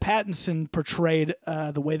way that Pattinson portrayed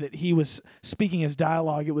the way that he was speaking his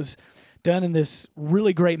dialogue, it was done in this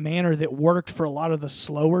really great manner that worked for a lot of the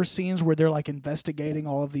slower scenes where they're like investigating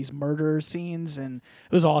all of these murder scenes, and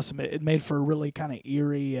it was awesome. It made for a really kind of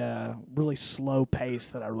eerie, really slow pace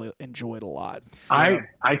that I really enjoyed a lot. I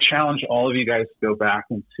challenge all of you guys to go back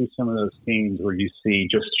and see some of those scenes where you see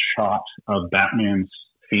just shots of Batman's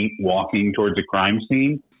feet walking towards a crime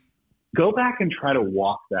scene. Go back and try to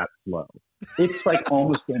walk that slow. It's like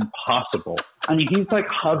almost impossible. I mean, he's like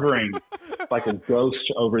hovering like a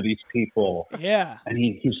ghost over these people. Yeah. And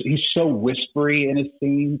he's so whispery in his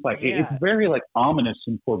scenes. Like Yeah. it's very like ominous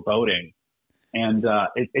and foreboding. And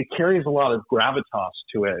it carries a lot of gravitas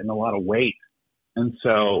to it and a lot of weight. And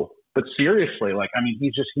so, but seriously, like, I mean,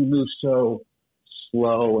 he moves so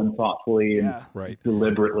slow and thoughtfully and Yeah. Right.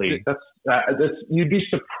 deliberately. That's you'd be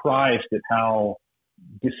surprised at how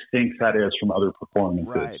distinct that is from other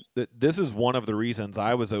performances. Right. This is one of the reasons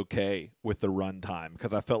I was okay with the runtime,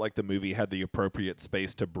 because I felt like the movie had the appropriate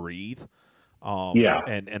space to breathe. Yeah.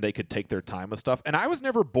 And they could take their time with stuff. And I was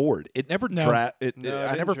never bored. It never No. I it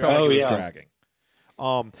never didn't felt drag. like Oh, it was yeah. dragging.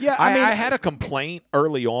 Yeah, I mean- I had a complaint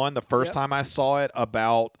early on the first Yep. time I saw it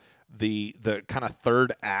about the kind of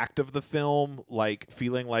third act of the film, like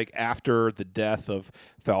feeling like after the death of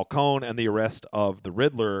Falcone and the arrest of the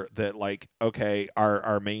Riddler, that like, okay,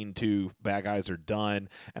 our main two bad guys are done.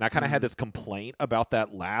 And I kind of had this complaint about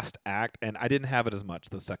that last act, and I didn't have it as much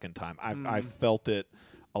the second time. I felt it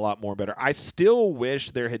a lot more better. I still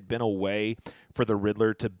wish there had been a way for the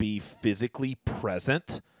Riddler to be physically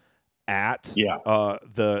present at Yeah.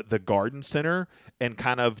 the garden center, and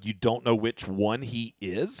kind of you don't know which one he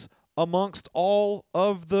is amongst all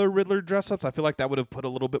of the Riddler dress ups. I feel like that would have put a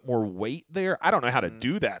little bit more weight there. I don't know how to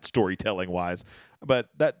do that storytelling wise, but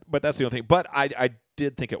that's the only thing. But I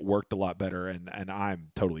did think it worked a lot better, and I'm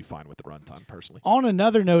totally fine with the runtime personally. On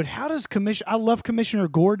another note, how does I love Commissioner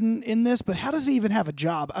Gordon in this, but how does he even have a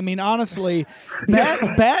job? I mean, honestly,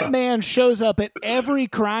 Batman shows up at every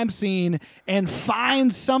crime scene and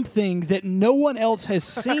finds something that no one else has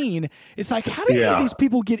seen. It's like, how do any of these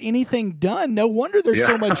people get anything done? No wonder there's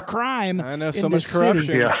so much crime. I know, in so much this city.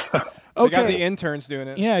 corruption. Yeah. They got the Okay. interns doing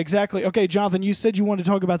it. Yeah, exactly. Okay, Jonathan, you said you wanted to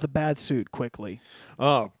talk about the bat suit quickly.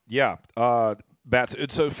 Oh, yeah. Bats.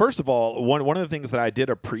 So first of all, one of the things that I did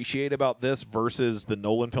appreciate about this versus the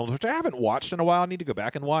Nolan films, which I haven't watched in a while, I need to go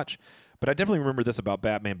back and watch, but I definitely remember this about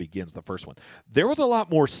Batman Begins, the first one. There was a lot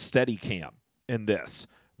more steady cam in this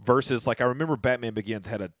versus, like, I remember Batman Begins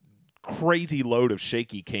had a crazy load of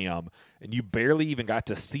shaky cam, and you barely even got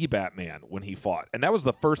to see Batman when he fought. And that was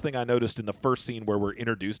the first thing I noticed in the first scene where we're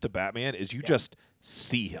introduced to Batman, is you just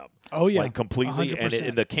see him. Oh, yeah. Like completely, 100%.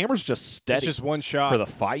 and the camera's just steady. It's just one shot for the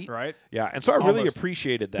fight, right? Yeah, and so I really Almost.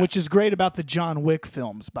 appreciated that. Which is great about the John Wick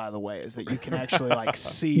films, by the way, is that you can actually like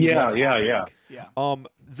see. Yeah, what's yeah, happening. yeah.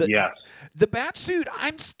 Yeah. Yes. The bat suit,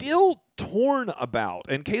 I'm still torn about.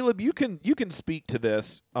 And Caleb, you can speak to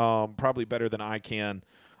this probably better than I can,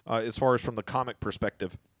 as far as from the comic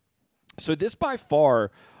perspective. So this by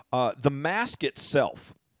far, the mask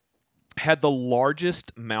itself had the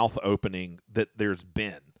largest mouth opening that there's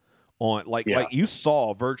been on. Like you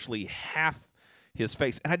saw virtually half his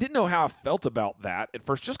face, and I didn't know how I felt about that at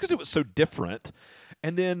first, just because it was so different.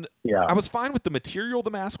 And then I was fine with the material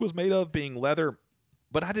the mask was made of being leather,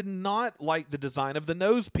 but I did not like the design of the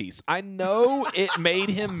nose piece. I know it made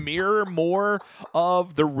him mirror more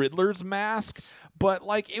of the Riddler's mask, but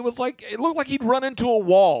it looked like he'd run into a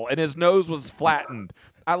wall and his nose was flattened.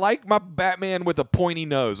 I like my Batman with a pointy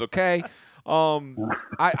nose, okay?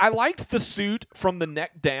 I liked the suit from the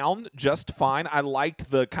neck down just fine. I liked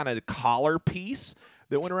the kind of collar piece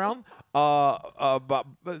that went around, but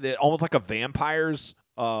almost like a vampire's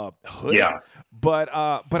hood. Yeah. But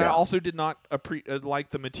I also did not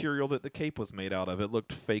like the material that the cape was made out of. It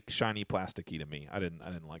looked fake, shiny, plasticky to me. I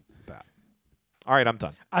didn't like that. All right, I'm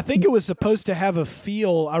done. I think it was supposed to have a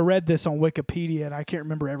feel. I read this on Wikipedia, and I can't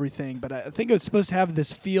remember everything, but I think it was supposed to have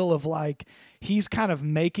this feel of like he's kind of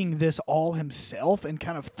making this all himself and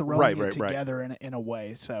kind of throwing it together in a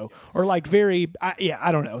way. So, or like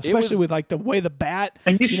I don't know, especially with like the way the bat.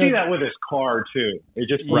 And you see that with his car too. It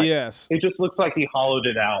just yes, it just looks like he hollowed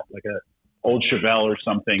it out like a old Chevelle or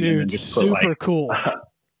something. Dude, and then just super put, like, cool.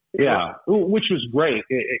 Yeah, which was great.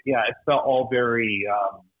 It felt all very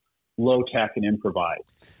low tech and improvised,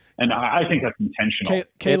 and I think that's intentional.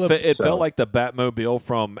 Caleb, it felt like the Batmobile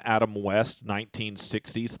from Adam West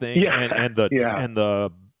 1960s thing, and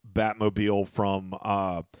the Batmobile from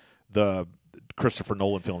the Christopher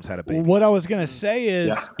Nolan films had a baby. What I was gonna say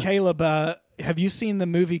is, Caleb, have you seen the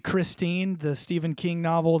movie Christine, the Stephen King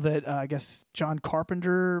novel that I guess John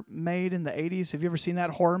Carpenter made in the 80s? Have you ever seen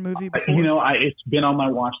that horror movie before? It's been on my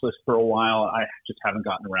watch list for a while. I just haven't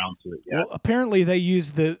gotten around to it yet. Well, apparently they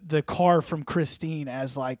used the car from Christine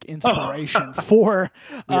as like inspiration for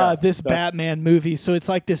this Batman movie. So it's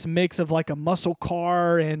like this mix of like a muscle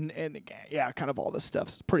car and kind of all this stuff.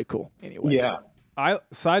 It's pretty cool. Anyways. Yeah.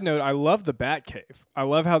 Side note, I love the Batcave. I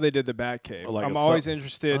love how they did the Batcave. Like I'm always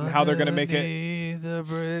interested in how they're going to make it the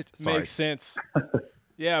bridge. make sense.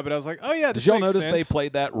 Yeah, but I was like, oh yeah, Did y'all notice sense. they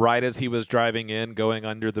played that right as he was driving in, going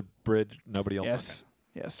under the bridge? Nobody else.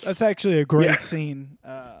 Yes, that's actually a great scene.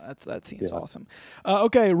 That scene's awesome.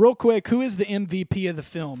 Okay, real quick, who is the MVP of the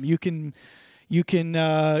film? You can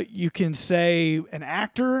say an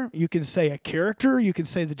actor, you can say a character, you can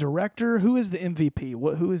say the director. Who is the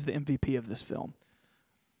MVP? Who is the MVP of this film?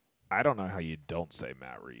 I don't know how you don't say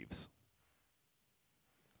Matt Reeves.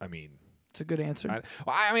 I mean, it's a good answer.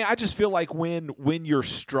 I just feel like when you're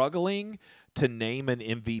struggling to name an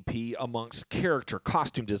MVP amongst character,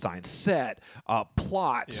 costume design, set,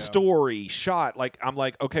 plot, story, shot, I'm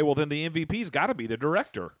like, okay, well then the MVP's got to be the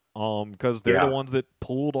director, because they're the ones that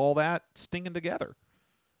pulled all that stinging together.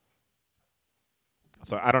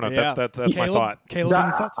 So I don't know. Yeah. That's my thought. Caleb,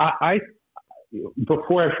 any thoughts?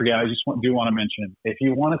 Before I forget, I just do want to mention, if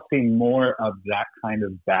you want to see more of that kind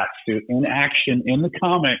of bat suit in action in the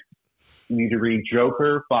comic, you need to read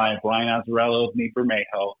Joker by Brian Azzarello, Nick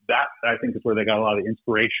Bermejo. That, I think, is where they got a lot of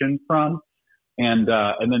inspiration from. And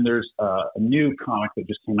then there's a new comic that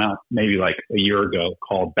just came out maybe like a year ago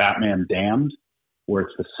called Batman Damned, where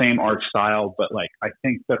it's the same art style, but I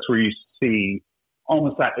think that's where you see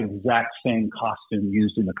almost that exact same costume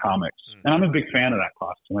used in the comics. And I'm a big fan of that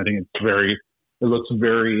costume. I think it looks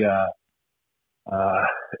very,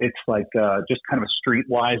 it's like just kind of a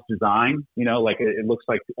streetwise design, it looks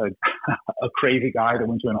like a crazy guy that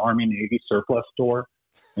went to an Army Navy surplus store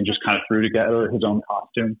and just kind of threw together his own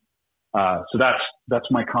costume. So that's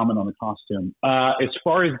my comment on the costume. As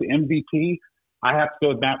far as the MVP, I have to go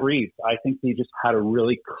with Matt Reeves. I think he just had a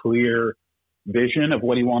really clear vision of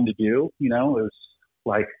what he wanted to do. It was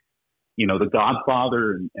like, The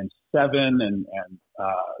Godfather and Seven and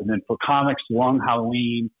then for comics, Long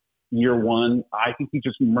Halloween, Year One. I think he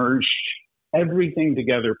just merged everything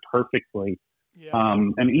together perfectly. Yeah.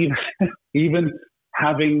 And even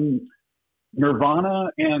having Nirvana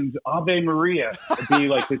and Ave Maria be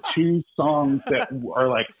like the two songs that are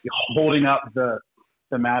like holding up the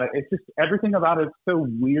thematic. It's just everything about it is so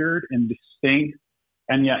weird and distinct,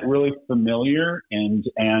 and yet really familiar and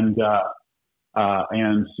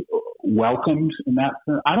welcomed in that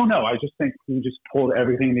sense. I don't know. I just think he just pulled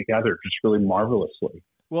everything together just really marvelously.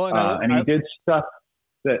 Well, and he did stuff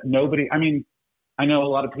that nobody. I mean, I know a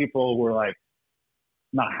lot of people were like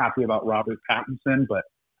not happy about Robert Pattinson, but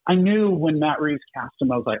I knew when Matt Reeves cast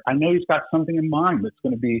him, I was like, I know he's got something in mind that's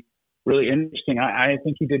going to be really interesting. I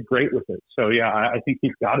think he did great with it. So yeah, I think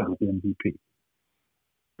he's got to be the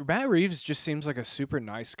MVP. Matt Reeves just seems like a super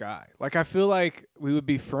nice guy. I feel like we would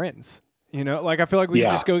be friends. I feel like we could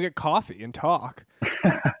just go get coffee and talk.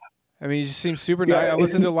 I mean, he just seems super nice. I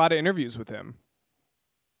listened to a lot of interviews with him.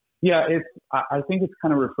 Yeah, I think it's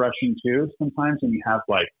kind of refreshing too sometimes when you have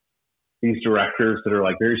these directors that are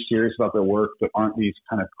very serious about their work, but aren't these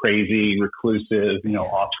kind of crazy, reclusive,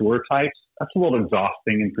 auteur types. That's a little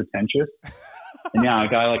exhausting and pretentious. And yeah, a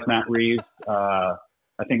guy like Matt Reeves, I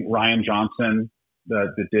think Rian Johnson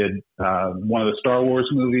that did one of the Star Wars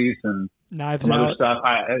movies and Knives some Out. other stuff.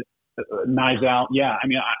 Knives Out. Yeah, I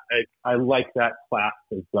mean, I like that class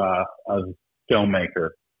of filmmaker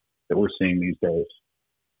that we're seeing these days.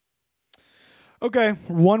 Okay,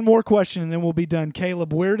 one more question and then we'll be done.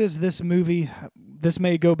 Caleb, where does this movie? This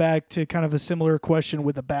may go back to kind of a similar question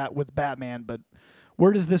with Batman, but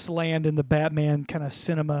where does this land in the Batman kind of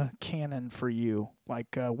cinema canon for you?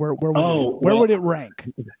 Where would it rank?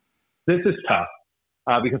 This is tough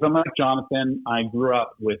because I'm like Jonathan. I grew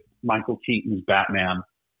up with Michael Keaton's Batman.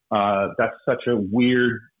 That's such a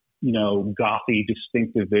weird, gothy,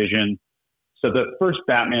 distinctive vision. So the first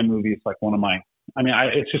Batman movie is like one of my. I mean,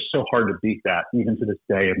 it's just so hard to beat that, even to this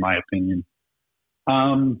day, in my opinion.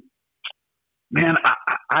 Man,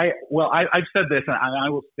 I've said this, and I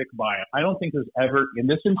will stick by it. I don't think there's ever, and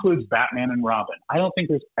this includes Batman and Robin, I don't think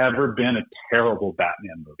there's ever been a terrible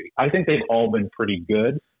Batman movie. I think they've all been pretty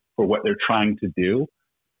good for what they're trying to do.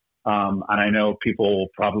 And I know people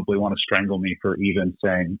probably want to strangle me for even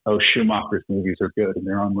saying, oh, Schumacher's movies are good in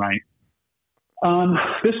their own right.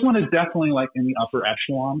 This one is definitely like in the upper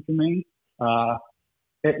echelon for me.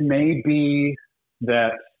 It may be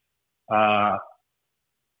that,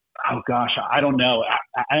 oh gosh, I don't know.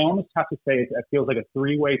 I almost have to say it feels like a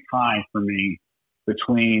three-way tie for me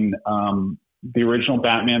between the original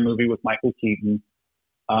Batman movie with Michael Keaton,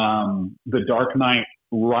 The Dark Knight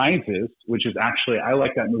Rises, which is actually, I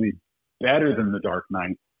like that movie better than The Dark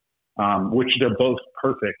Knight, which they're both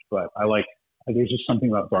perfect, but there's just something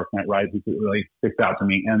about Dark Knight Rises that really sticks out to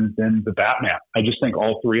me. And then the Batman. I just think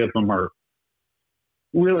all three of them are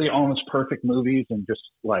really almost perfect movies and just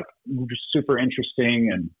super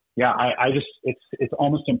interesting. And yeah, it's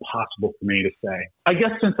almost impossible for me to say. I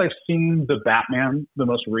guess since I've seen the Batman, the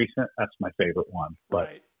most recent, that's my favorite one, but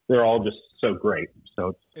they're all just so great.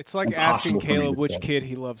 So it's like asking Caleb which kid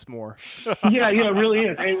he loves more. Yeah, it really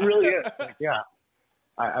is. It really is. Yeah.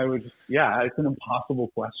 I would just, it's an impossible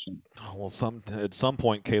question. Oh, well, at some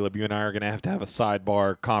point, Caleb, you and I are going to have a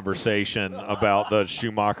sidebar conversation about the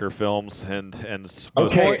Schumacher films and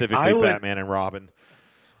specifically Batman and Robin.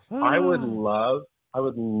 I would love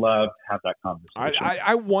to have that conversation.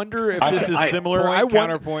 I wonder if this is similar. I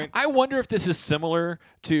wonder if this is similar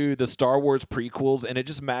to the Star Wars prequels, and it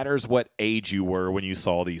just matters what age you were when you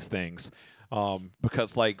saw these things.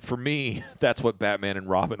 Because for me, that's what Batman and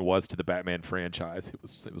Robin was to the Batman franchise. It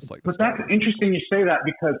was like. But that's interesting you say that,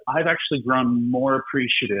 because I've actually grown more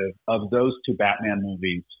appreciative of those two Batman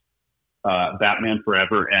movies, Batman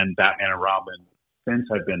Forever and Batman and Robin, since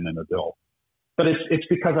I've been an adult. But it's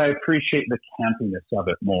because I appreciate the campiness of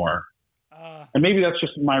it more. And maybe that's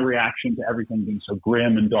just my reaction to everything being so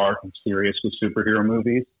grim and dark and serious with superhero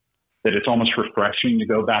movies, that it's almost refreshing to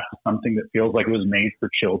go back to something that feels like it was made for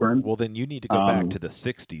children. Well, then you need to go back to the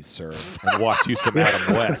 60s, sir, and watch you some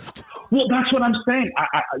Adam West. Well, that's what I'm saying.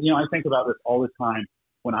 I think about this all the time.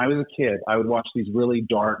 When I was a kid, I would watch these really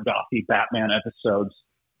dark, gothy Batman episodes,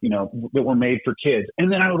 that were made for kids.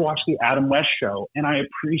 And then I would watch the Adam West show, and I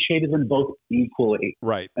appreciated them both equally.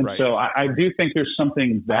 Right. And so I do think there's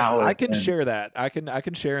something valid. I can share that. I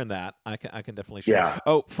can share in that. I can definitely share. Yeah.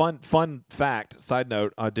 Oh, fun fact. Side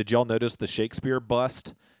note. Did y'all notice the Shakespeare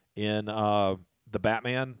bust in the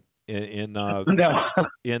Batman? No.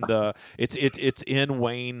 It's in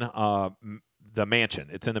Wayne the mansion.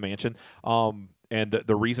 It's in the mansion. And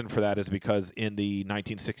the reason for that is because in the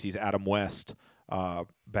 1960s Adam West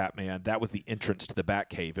Batman, that was the entrance to the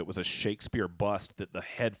Batcave. It was a Shakespeare bust that the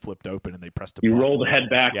head flipped open and they pressed a button. You roll the head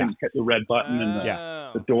back and hit the red button, and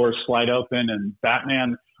the doors slide open, and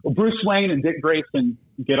Bruce Wayne and Dick Grayson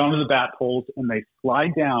get onto the bat poles, and they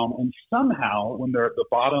slide down, and somehow when they're at the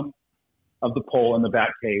bottom of the pole in the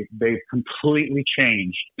Batcave, they've completely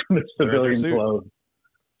changed the civilian clothes.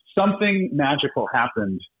 Something magical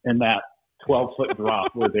happened in that 12-foot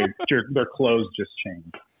drop where their clothes just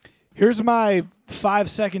changed. Here's my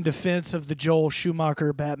 5-second defense of the Joel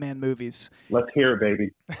Schumacher Batman movies. Let's hear it,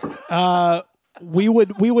 baby. We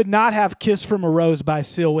would not have Kiss from a Rose by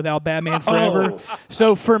Seal without Batman Forever.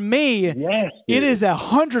 So for me, it is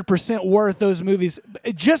 100% worth those movies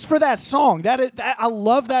just for that song. I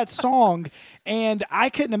love that song, and I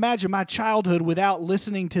couldn't imagine my childhood without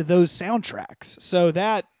listening to those soundtracks. So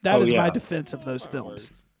that is my defense of those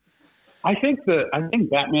films. I think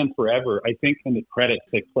Batman Forever, in the credits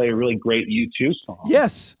they play a really great U2 song.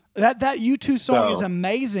 Yes. That U2 song is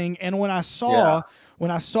amazing, and when I saw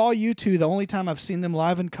U2, the only time I've seen them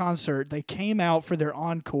live in concert, they came out for their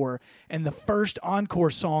encore, and the first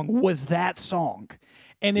encore song was that song.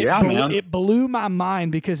 And it blew my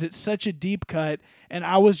mind because it's such a deep cut, and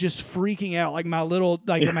I was just freaking out, like my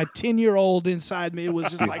 10-year-old inside me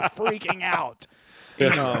was just like freaking out.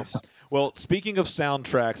 Well, speaking of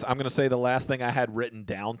soundtracks, I'm going to say the last thing I had written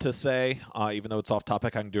down to say, even though it's off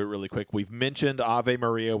topic, I can do it really quick. We've mentioned Ave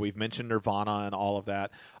Maria, we've mentioned Nirvana and all of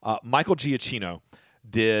that. Michael Giacchino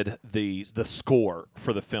did the score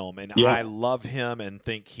for the film, and I love him and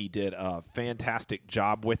think he did a fantastic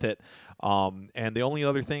job with it. And the only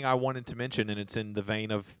other thing I wanted to mention, and it's in the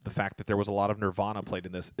vein of the fact that there was a lot of Nirvana played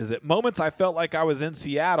in this, is at moments I felt like I was in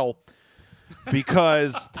Seattle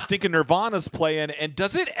because stinking Nirvana's playing. And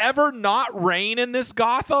does it ever not rain in this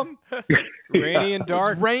Gotham? Rainy and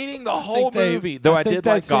dark. It's raining the whole they- movie. Though I think did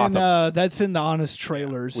like that's Gotham. that's in the Honest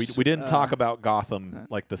trailers. We didn't talk about Gotham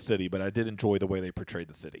like the city, but I did enjoy the way they portrayed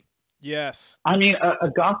the city. Yes. I mean, a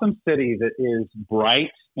Gotham City that is bright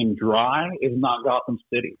and dry is not Gotham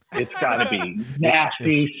City. It's got to be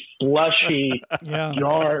nasty, slushy, Yeah.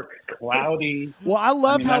 dark, cloudy. Well, I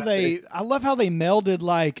love how that's they melded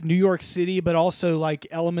like New York City, but also like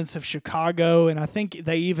elements of Chicago, and I think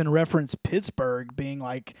they even reference Pittsburgh being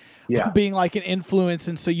like an influence,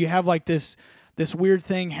 and so you have like this weird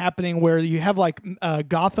thing happening where you have like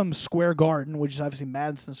Gotham Square Garden, which is obviously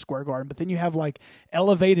Madison Square Garden, but then you have like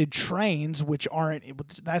elevated trains, which aren't.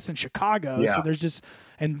 That's in Chicago, Yeah. so there's just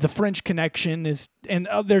and the French Connection is, and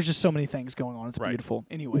there's just so many things going on. It's Right. beautiful.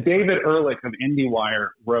 Anyways, David Ehrlich of IndieWire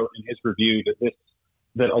wrote in his review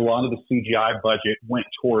that a lot of the CGI budget went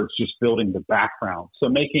towards just building the background, so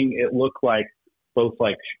making it look like both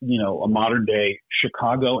like a modern day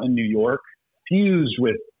Chicago and New York fused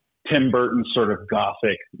with Tim Burton's sort of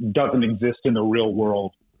gothic, doesn't exist in the real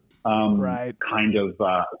world, Right. kind of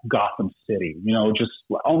Gotham City. Just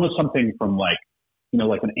almost something from like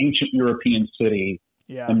an ancient European city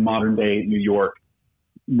yeah. and modern day New York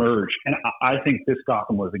merge. And I think this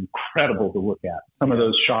Gotham was incredible to look at. Some of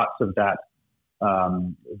those shots of that,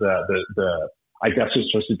 the I guess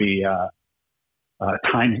it's supposed to be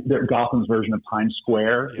Gotham's version of Times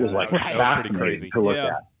Square was like that was pretty fascinating crazy. to look Yeah.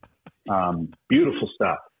 at. Beautiful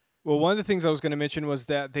stuff. Well, one of the things I was going to mention was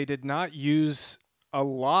that they did not use a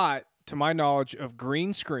lot, to my knowledge, of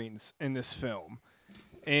green screens in this film.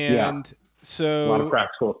 And A lot of so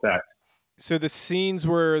practical effects. so the scenes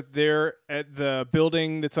where they're at the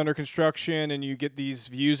building that's under construction and you get these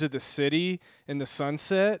views of the city and the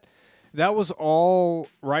sunset, that was all,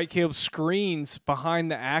 right, Caleb, screens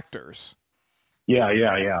behind the actors. Yeah.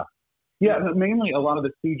 But mainly a lot of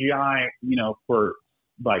the CGI, for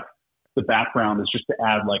like the background is just to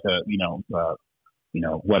add like a,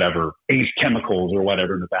 whatever, Ace Chemicals or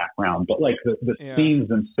whatever in the background. But like the Yeah. scenes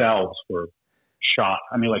themselves were shot.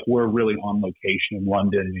 I mean, like we're really on location in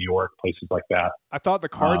London, New York, places like that. I thought the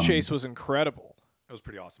car chase was incredible. It was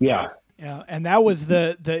pretty awesome. Yeah. Yeah, and that was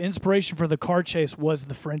the inspiration for the car chase was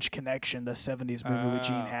the French Connection, the 70s movie with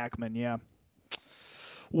Gene Hackman. Yeah.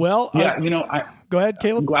 Well, Yeah. go ahead, I'm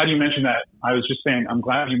Caleb. glad you mentioned that. I was just saying, I'm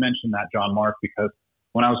glad you mentioned that, John Mark, because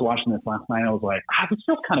when I was watching this last night, I was like, this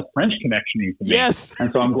feels kind of French Connection-y to me. Yes.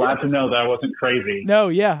 And so I'm glad to know that I wasn't crazy. No,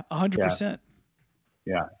 yeah, 100%.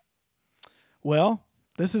 Yeah. Well,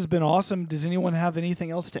 this has been awesome. Does anyone have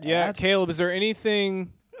anything else to Yeah, add? Caleb, is there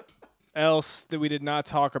anything else that we did not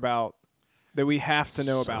talk about that we have to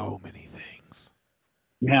know about? So many things.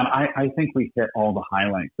 Man, I think we hit all the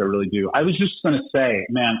highlights. I really do. I was just going to say,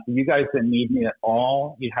 man, you guys didn't need me at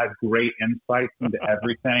all. You had great insights into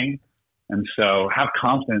everything. And so have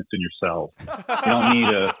confidence in yourselves.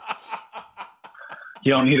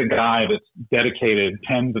 You don't need a guy that's dedicated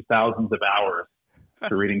tens of thousands of hours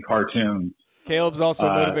to reading cartoons. Caleb's also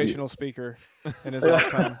a motivational speaker in his off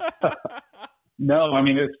time. No, I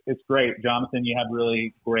mean, it's great. Jonathan, you had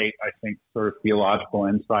really great, I think, sort of theological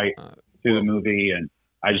insight to the movie. And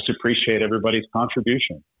I just appreciate everybody's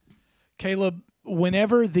contribution. Caleb,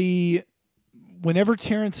 whenever Terrence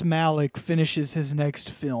Malick finishes his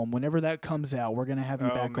next film, whenever that comes out, we're going to have you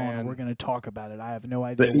back on and we're going to talk about it. I have no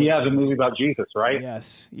idea. The movie about Jesus, right?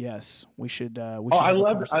 Yes. We should. I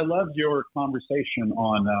loved your conversation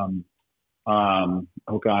on.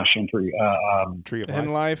 Tree of Hidden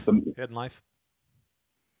Life. Life. Hidden Life.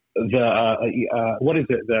 What is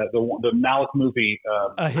it? The Malick movie.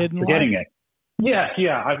 A Hidden Forgetting Life? it.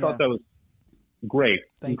 Yeah. I thought that was great.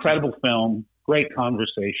 Thank Incredible film. Great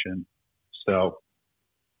conversation. So,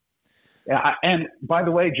 yeah. And by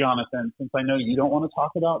the way, Jonathan, since I know you don't want to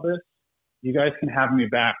talk about this, you guys can have me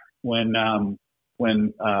back when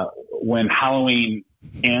Halloween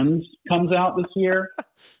Ends comes out this year,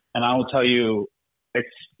 and I will tell you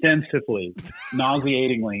extensively,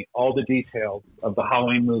 nauseatingly, all the details of the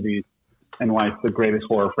Halloween movies and why it's the greatest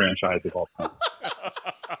horror franchise of all time.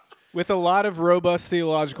 With a lot of robust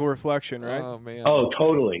theological reflection, right? Oh, man. Oh,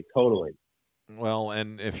 totally. Well,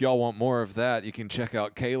 and if y'all want more of that, you can check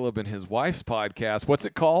out Caleb and his wife's podcast. What's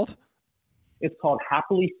it called? It's called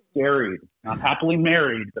Happily Scaried. Not happily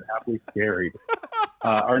married, but happily scaried.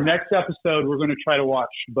 Our next episode, we're going to try to watch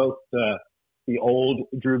both the old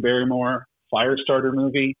Drew Barrymore Firestarter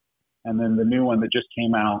movie and then the new one that just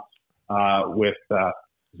came out with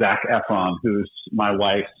Zac Efron, who's my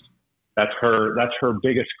wife's. That's her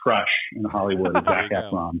biggest crush in Hollywood, Zac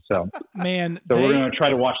Efron. So, Man, we're going to try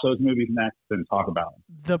to watch those movies next and talk about them.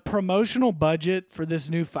 the promotional budget for this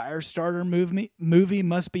new Firestarter movie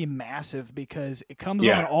must be massive because it comes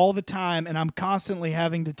on all the time, and I'm constantly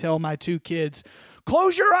having to tell my 2 kids,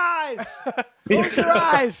 close your eyes! Close your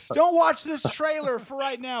eyes! Don't watch this trailer for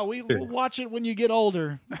right now. We'll watch it when you get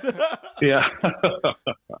older. Yeah.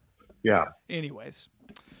 Yeah. Anyways,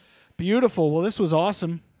 beautiful. Well, this was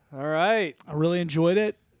awesome. All right. I really enjoyed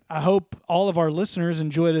it. I hope all of our listeners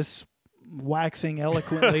enjoyed us waxing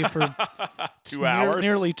eloquently for 2 hours.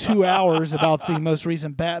 Nearly 2 hours about the most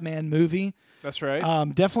recent Batman movie. That's right.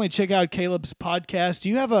 Definitely check out Caleb's podcast. Do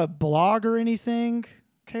you have a blog or anything,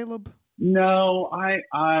 Caleb? No,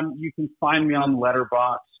 you can find me on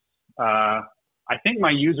Letterboxd. I think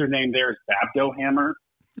my username there is Babdohammer,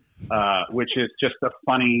 which is just a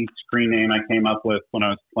funny screen name I came up with when I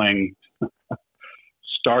was playing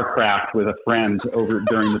StarCraft with a friend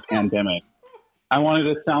during the pandemic. I wanted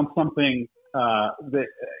to sound something that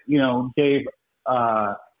gave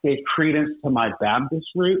credence to my Baptist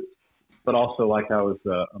roots, but also like I was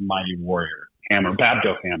a mighty warrior,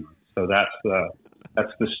 Babdohammer. So that's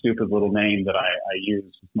the stupid little name that I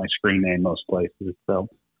use as my screen name most places. So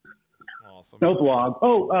awesome. No blog.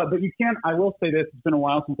 But you can. I will say this: it's been a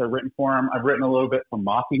while since I've written for him. I've written a little bit for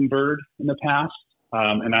Mockingbird in the past.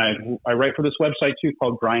 And I write for this website too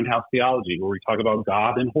called Grindhouse Theology, where we talk about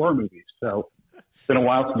God and horror movies. So it's been a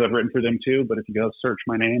while since I've written for them too, but if you go search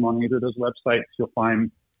my name on either of those websites, you'll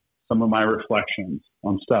find some of my reflections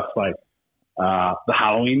on stuff like the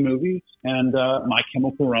Halloween movies and My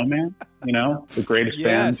Chemical Romance, the greatest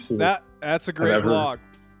bands. That's a great blog.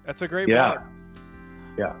 That's a great blog.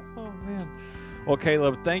 Yeah. Oh, man. Well,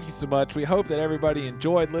 Caleb, thank you so much. We hope that everybody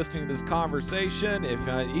enjoyed listening to this conversation. If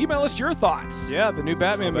email us your thoughts. Yeah, the new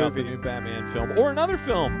Batman movie. The new Batman film or another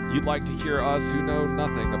film you'd like to hear us who know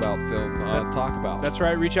nothing about film talk about. That's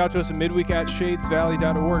right. Reach out to us at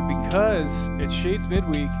midweek@shadesvalley.org because it's Shades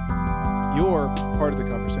Midweek. You're part of the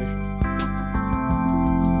conversation.